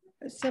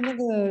 Some of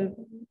the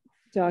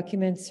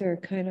documents are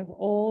kind of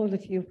old.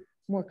 If you're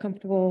more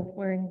comfortable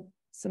wearing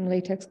some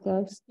latex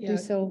gloves, yeah, do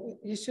so.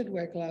 you should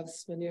wear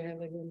gloves when you're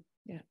handling them.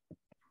 Yeah.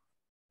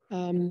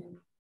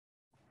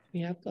 We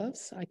have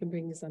gloves. I can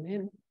bring some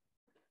in.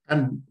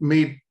 And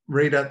meet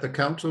right at the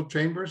council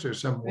chambers or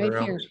somewhere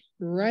Right here, else?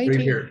 right Right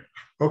here. here.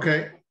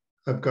 Okay,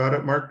 I've got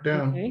it marked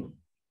down. Okay.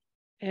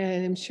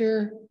 And I'm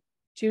sure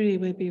Judy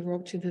would be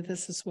roped into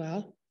this as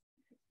well.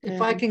 If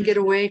I And- can get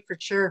away, for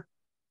sure.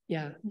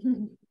 Yeah,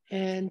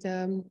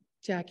 and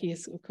Jackie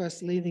is of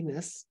course leading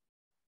this,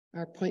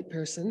 our point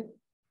person.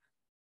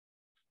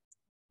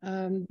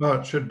 Well,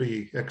 it should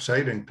be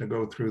exciting to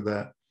go through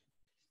that.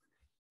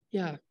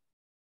 Yeah.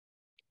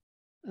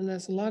 And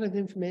there's a lot of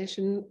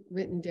information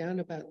written down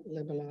about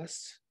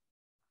Limberlost.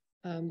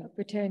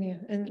 Britannia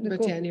and the goal-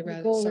 Britannia, the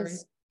rather, goal sorry.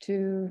 is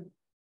to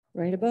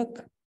write a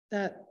book.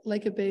 That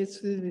Lake of Bays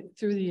through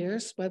the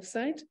years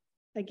website.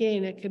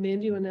 Again, I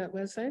commend you on that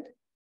website.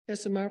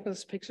 There's some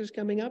marvelous pictures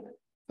coming up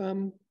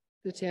from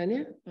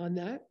Britannia on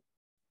that.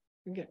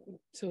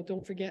 So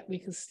don't forget, we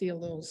can steal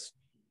those.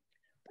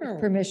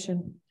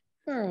 Permission.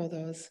 Borrow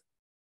those.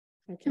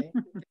 Okay.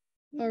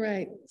 All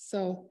right,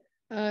 so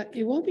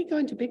it won't be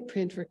going to big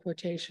print for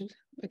quotation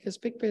because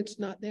big print's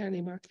not there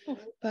anymore,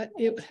 but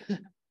it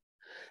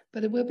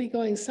but it will be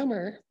going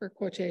somewhere for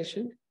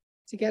quotation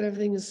to get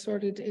everything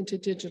sorted into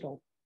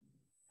digital.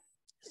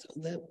 So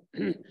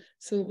that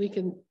so we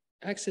can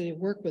actually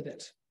work with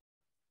it.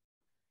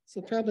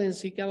 So the problem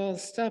is you got all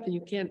this stuff and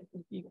you can't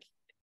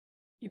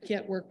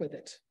work with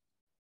it.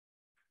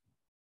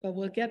 But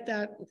we'll get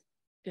that.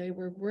 Okay,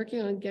 we're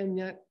working on getting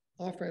that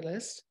off our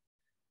list.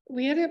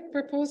 We had a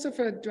proposal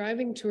for a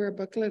driving tour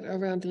booklet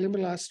around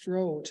Limberlost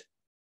Road.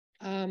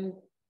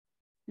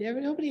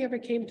 Nobody ever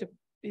came to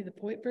be the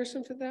point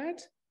person for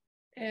that.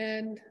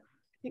 And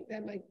I think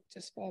that might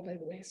just fall by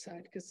the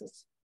wayside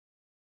because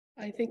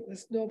I think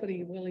there's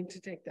nobody willing to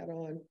take that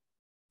on.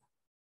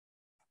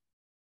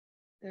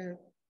 The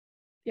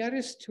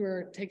artist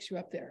tour takes you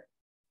up there.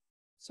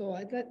 So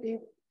I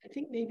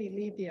think maybe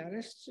leave the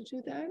artists to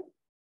do that.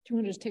 Do you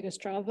want to just take a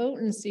straw vote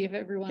and see if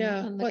everyone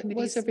Yeah, on the what's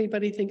committee?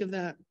 everybody think of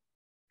that?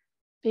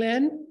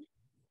 Glenn?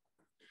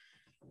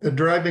 The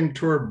driving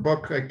tour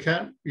book, I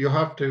can't, you'll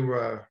have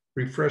to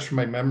refresh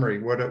my memory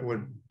what it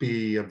would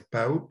be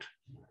about.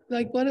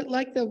 Like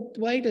the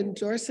Dwight and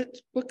Dorset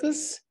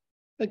booklets,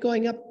 but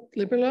going up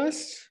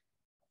Limberlost.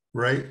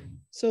 Right?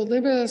 So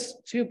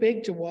Limberlost too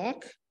big to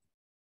walk,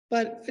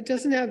 but it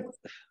doesn't have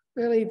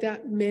really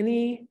that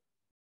many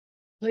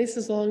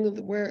places along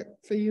where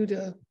for you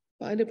to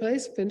find a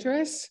place of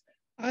interest,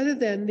 other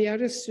than the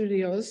artist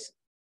studios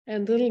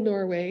and Little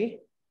Norway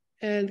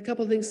and a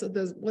couple of things,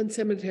 there's one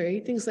cemetery,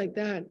 things like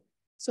that.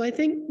 So I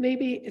think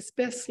maybe it's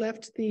best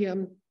left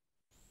to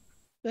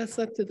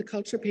the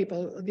culture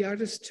people, the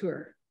artist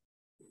tour.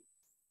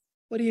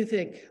 What do you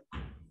think?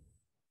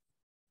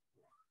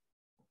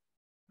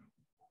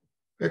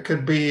 It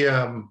could be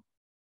the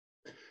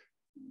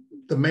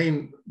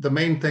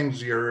main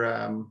things you're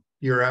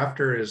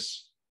after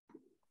is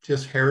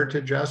just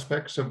heritage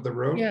aspects of the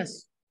road.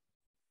 Yes.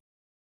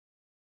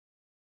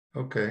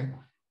 Okay.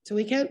 So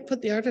we can't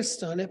put the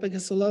artists on it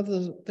because a lot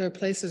of their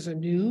places are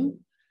new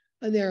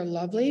and they're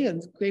lovely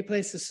and great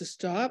places to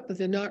stop, but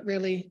they're not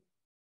really,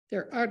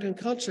 they're art and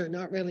culture,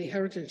 not really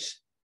heritage.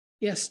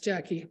 Yes,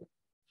 Jackie.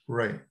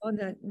 Right. On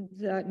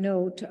that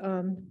note,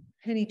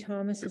 Penny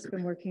Thomas has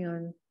been working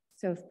on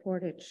South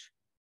Portage.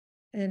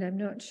 And I'm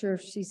not sure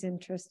if she's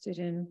interested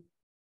in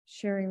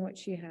sharing what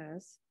she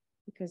has,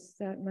 because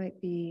that might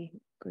be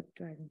a good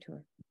driving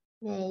tour.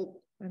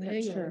 Well, I'm not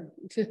hang sure.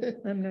 on.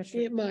 I'm not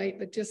sure. It might,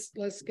 but just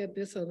let's get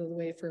this out of the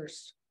way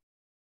first.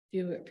 Do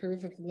you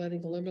approve of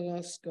letting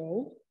Limberlost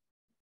go?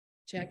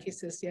 Jackie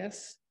says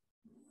yes.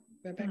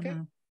 Rebecca?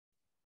 Mhm.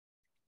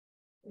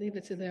 Leave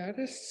it to the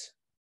artists.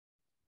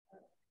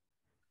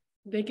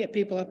 They get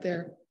people up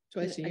there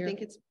twice a I year.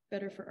 think it's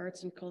better for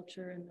arts and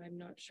culture, and I'm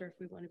not sure if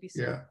we want to be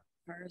Yeah. sending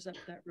cars up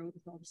that road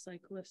with all the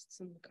cyclists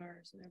and the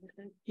cars and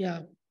everything.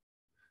 Yeah.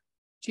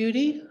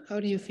 Judy, how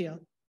do you feel?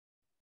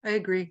 I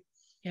agree.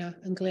 Yeah,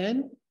 and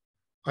Glenn?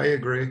 I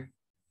agree.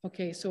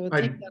 Okay, so we'll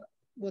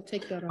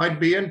take that on. I'd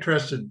be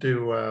interested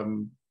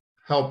to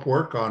help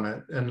work on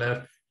it.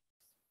 And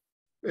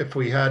if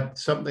we had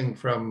something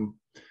from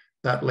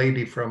that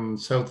lady from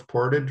South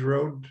Portage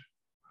Road,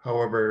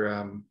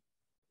 however,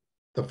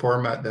 the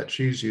format that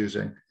she's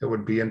using, it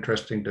would be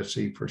interesting to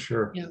see for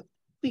sure. Yeah.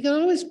 We can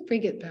always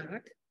bring it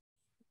back.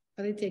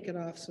 But I take it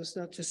off, so it's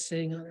not just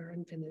sitting on our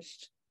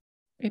unfinished.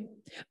 Okay.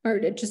 Or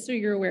just so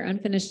you're aware,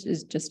 unfinished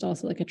is just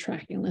also like a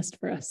tracking list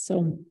for us.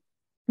 So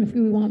if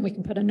we want, we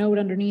can put a note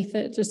underneath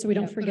it just so we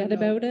don't Yeah, put a forget note.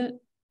 about it.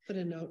 Put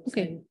a note.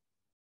 Okay. saying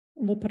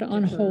We'll put it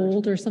on Deferred.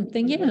 hold or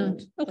something. On Yeah.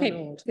 hold, on Okay.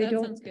 hold. They That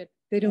don't- sounds good.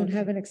 They don't Okay.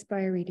 have an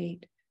expiry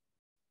date.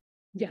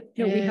 Yeah.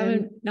 No, we And-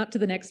 haven't, not to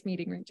the next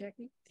meeting, right,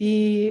 Jackie?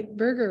 The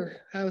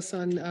Burger House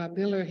on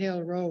Miller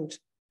Hill Road.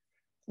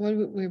 What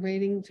we're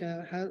waiting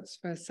to house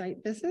for a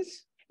site visit?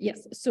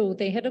 Yes, so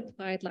they had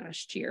applied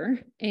last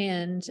year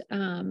and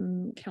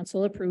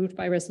council approved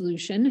by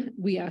resolution.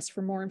 We asked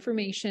for more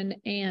information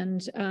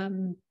and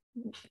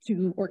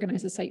to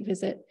organize a site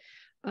visit.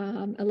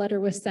 A letter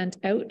was sent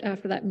out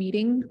after that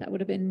meeting. That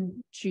would have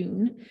been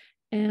June.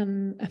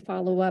 A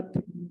follow-up,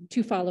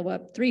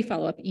 three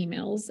follow-up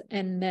emails,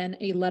 and then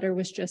a letter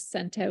was just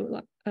sent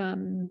out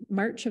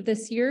March of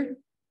this year.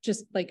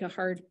 Just like a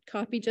hard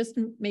copy, just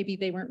maybe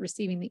they weren't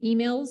receiving the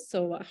emails,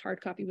 so a hard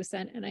copy was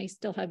sent, and I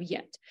still have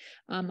yet.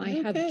 I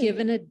have Okay.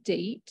 given a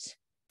date.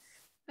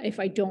 If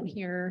I don't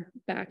hear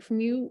back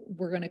from you,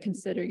 we're going to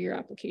consider your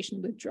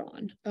application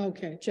withdrawn,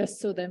 Okay, just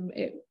so then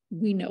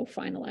we know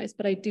finalized.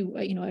 But I do,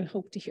 I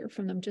hope to hear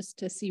from them just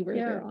to see where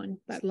they're Yeah, on.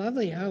 it's That a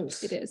lovely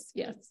house. it is,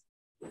 yes.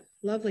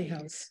 Lovely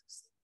house.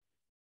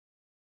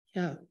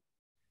 Yeah.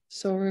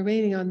 So we're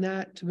waiting on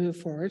that to move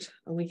forward,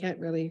 and we can't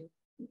really,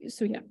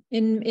 So yeah,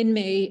 in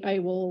May, I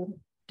will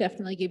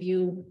definitely give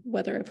you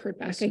whether I've heard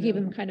back. Yes, I gave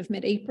no. them kind of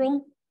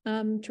mid-April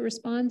to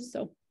respond,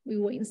 so we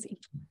will wait and see.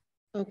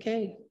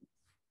 okay.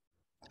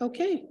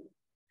 Okay,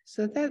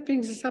 so that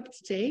brings us up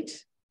to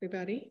date,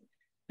 everybody.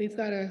 We've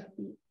got a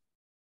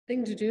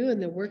thing to do in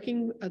the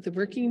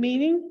working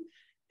meeting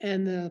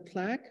and the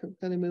plaque. I'm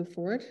gonna move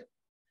forward.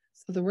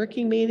 So the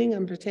working meeting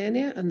on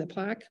Britannia and the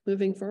plaque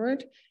moving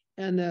forward,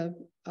 and the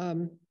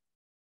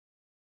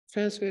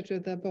transfer to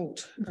the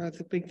boat are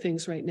the big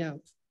things right now.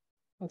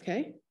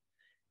 Okay?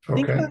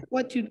 Think Okay. about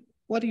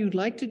what you'd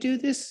like to do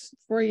this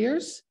 4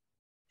 years.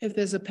 If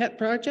there's a pet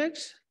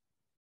project.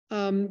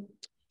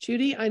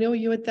 Judy, I know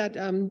you at that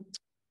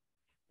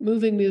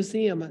moving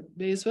museum at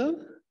Maysville.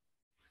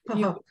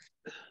 You- Oh,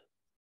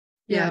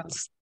 Yeah,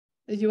 it's,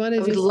 if you want I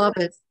to would do love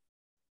it.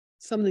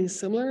 something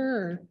similar,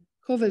 or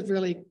COVID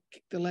really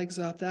kicked the legs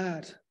off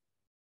that.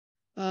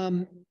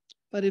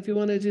 But if you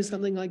want to do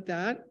something like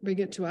that, bring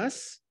it to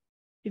us.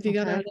 If you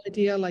got Okay. an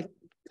idea, like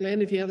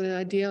Glenn, if you have an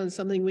idea on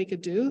something we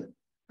could do,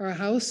 or a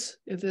house,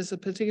 if there's a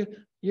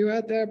particular, you're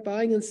out there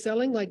buying and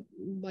selling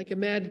like a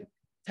mad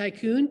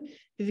tycoon.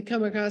 If you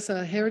come across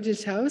a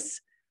heritage house,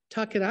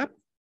 talk it up.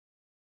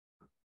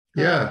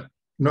 Yeah,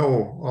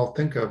 no, I'll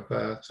think of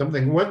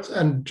something.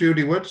 And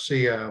Judy, what's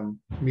the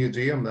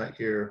museum that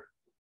you're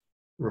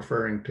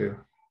referring to?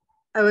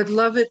 I would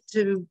love it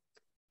to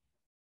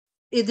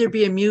either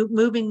be a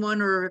moving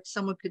one, or if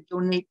someone could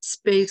donate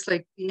space,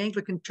 like the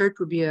Anglican Church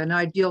would be an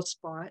ideal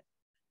spot,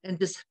 and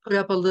just put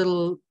up a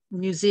little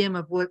museum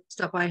of what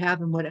stuff I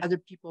have and what other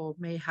people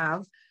may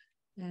have,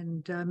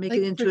 and make Like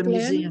it into for a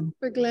museum.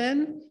 For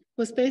Glenn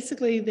was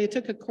basically, they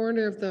took a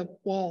corner of the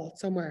wall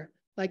somewhere,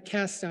 like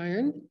cast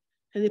iron,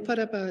 and they put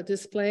up a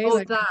display, Oh,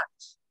 like that,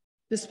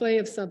 display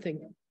of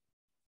something,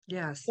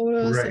 yes,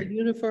 photos, a Right.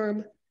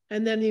 uniform,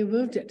 and then you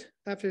moved it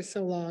after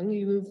so long.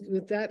 You moved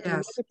with that to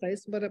Yes. another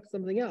place, and put up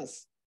something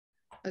else.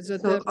 Is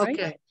that so, right?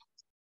 okay,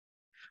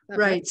 That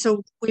right,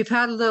 so we've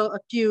had a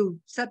few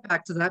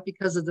setbacks to that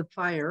because of the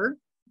fire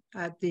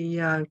at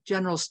the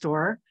general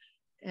store,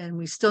 and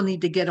we still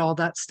need to get all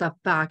that stuff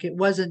back. It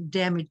wasn't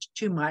damaged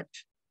too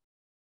much,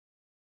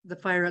 the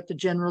fire at the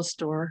general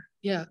store.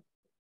 Yeah,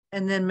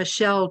 And then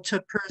Michelle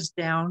took hers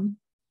down.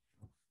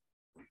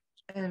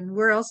 And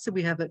where else did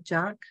we have it,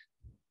 Jack?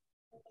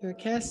 you're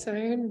cast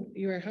iron,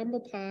 you're humble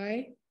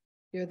pie,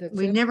 you're the.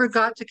 We never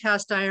got to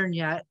cast iron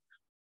yet.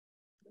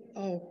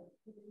 Oh,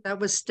 That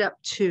was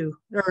step 2,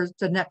 or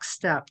the next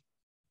step.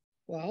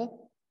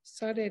 well,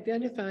 start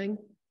identifying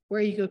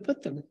where you could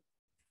put them.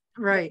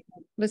 Right,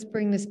 Let's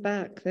bring this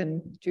back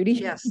then, Judy.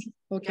 yes.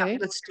 Yeah, Okay,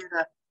 let's do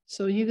that.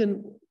 so you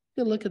can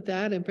look at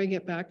that and bring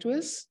it back to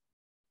us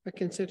for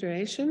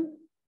consideration.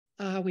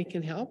 We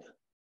can help.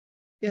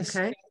 Yes.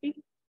 Okay. Kathy?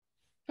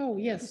 Oh,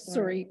 yes. Laura.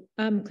 Sorry,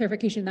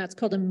 clarification, that's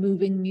called a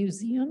moving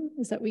museum.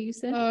 Is that what you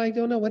said? I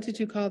don't know. What did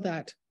you call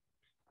that?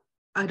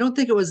 I don't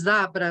think it was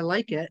that, but I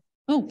like it.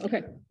 Oh,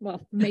 okay.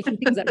 Well, making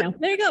things up now.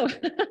 There you go.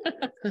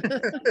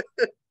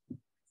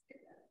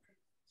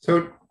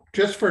 So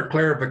just for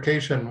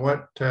clarification,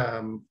 what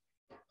I'm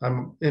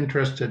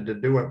interested to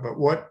do it, but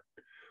what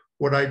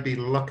would I be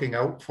looking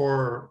out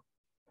for,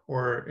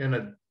 or in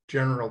a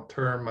general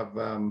term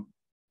of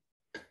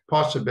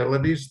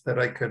possibilities that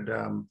I could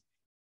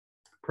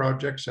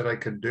projects that I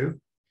could do?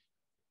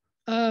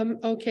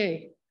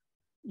 Okay,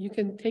 you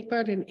can take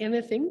part in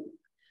anything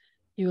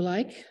you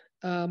like.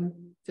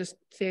 Just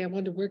say, I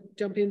want to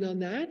jump in on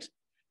that.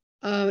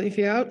 If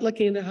you're out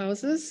looking at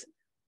houses,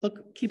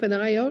 keep an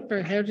eye out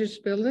for heritage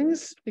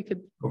buildings. We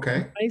could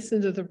Okay, ice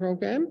into the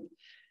program.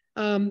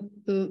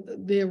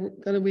 They're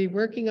going to be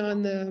working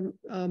on the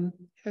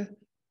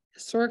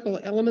historical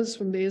elements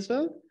from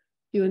Maysville.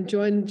 You and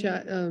join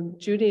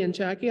Judy and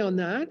Jackie on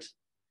that.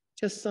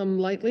 Just some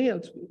lightly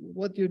of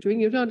what you're doing.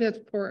 You don't have to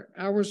pour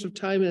hours of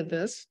time into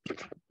this.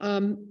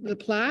 The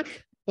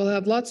plaque, we'll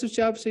have lots of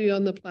jobs for you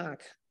on the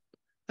plaque,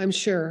 I'm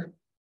sure.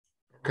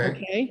 okay,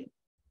 Okay.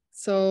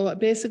 So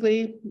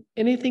basically,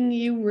 anything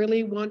you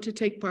really want to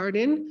take part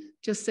in,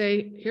 just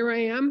say, here I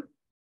am.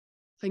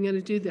 I'm going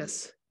to do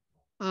this.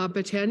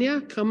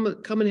 Britannia, come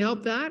and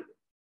help that.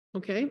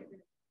 Okay.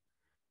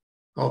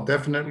 I'll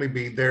definitely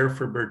be there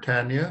for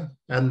Britannia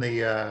and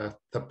the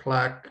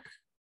plaque.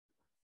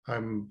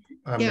 I'm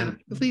Yeah,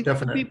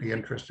 definitely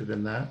interested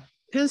in that.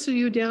 Pencil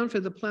you down for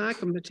the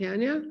plaque and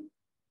Britannia.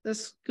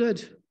 That's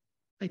good,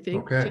 I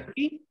think. Okay.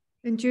 Jackie?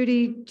 And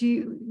Judy,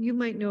 you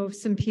might know of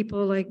some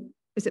people like,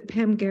 is it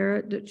Pam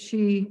Garrett that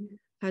she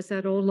has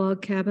that old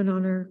log cabin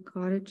on her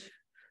cottage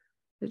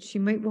that she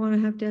might want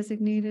to have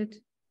designated?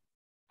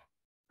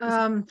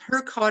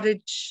 Her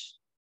cottage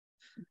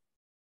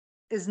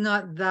is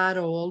not that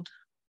old.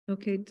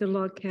 Okay, the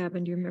log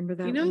cabin, do you remember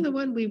that? You know the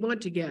one we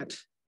want to get?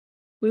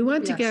 We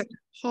want to get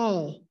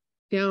Hall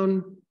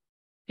down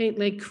Paint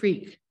Lake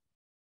Creek.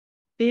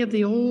 They have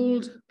the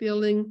old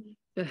building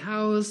that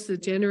housed the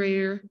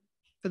generator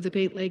for the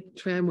Paint Lake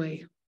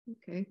Tramway.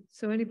 Okay,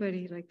 so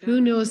anybody like that?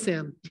 Who knows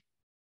them?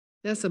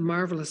 That's a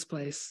marvelous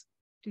place.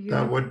 Do you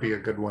That know? would be a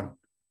good one.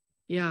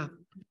 Yeah.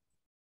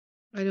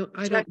 I don't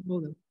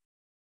know them.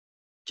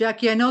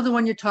 Jackie, I know the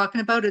one you're talking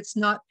about. It's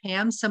not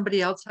Pam,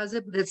 somebody else has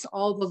it, but it's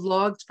all the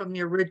logs from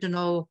the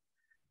original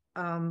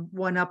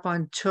one up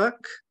on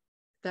Took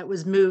that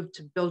was moved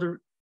to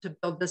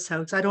build this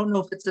house. I don't know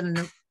if it's an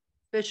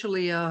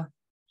officially a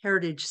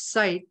heritage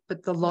site,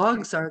 but the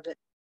logs are that.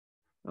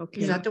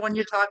 Okay. Is that the one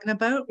you're talking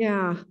about?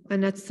 Yeah,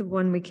 and that's the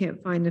one we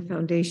can't find the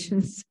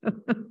foundations.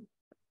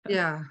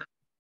 Yeah.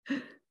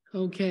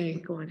 Okay.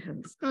 Go on,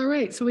 Hans. All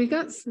right. So we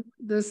got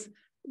this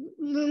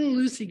little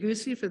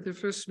loosey-goosey for the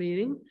first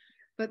meeting,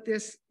 but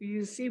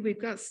you see,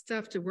 we've got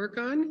stuff to work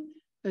on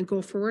and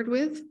go forward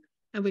with,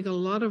 and we got a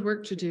lot of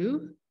work to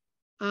do.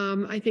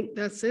 I think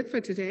that's it for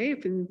today.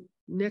 For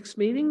next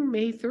meeting,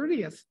 May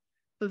 30th.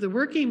 So the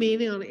working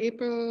meeting on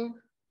April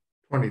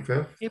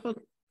 25th.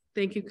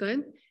 Thank you,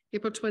 Glenn.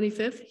 April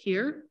 25th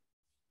here.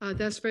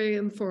 That's very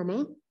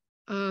informal.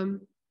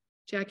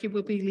 Jackie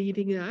will be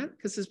leading that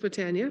because it's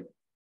Britannia.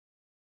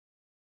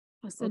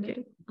 I'll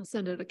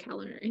send it a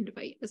calendar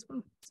invite as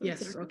well. So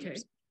it's in Yes, our okay.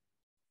 calendars.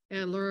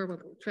 And Laura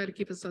will try to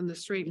keep us on the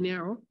straight and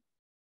narrow.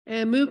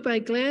 And moved by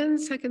Glenn,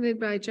 seconded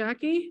by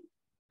Jackie.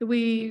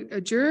 We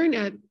adjourn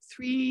at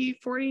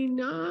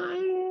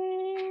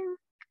 3:49.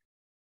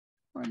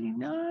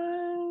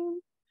 49.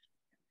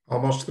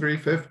 Almost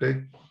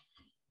 3:50.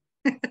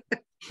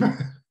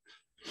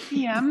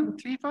 PM,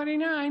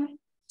 3:49.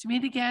 To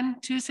meet again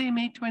Tuesday,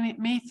 May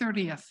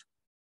 30th.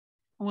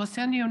 We'll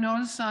send you a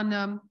notice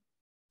on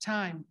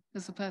time.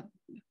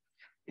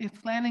 If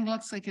planning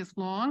looks like it's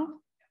long,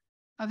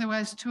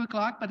 otherwise 2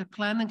 o'clock, but if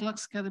planning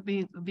looks gonna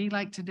be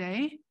like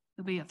today,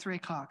 it'll be at 3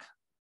 o'clock.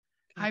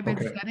 Hybrid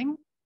setting.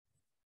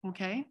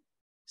 Okay.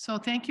 So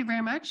thank you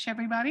very much,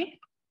 everybody.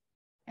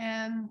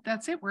 And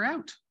that's it. We're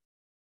out.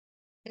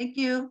 Thank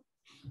you.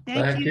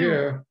 Thank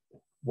you.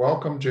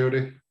 Welcome,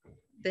 Judy.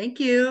 Thank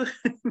you.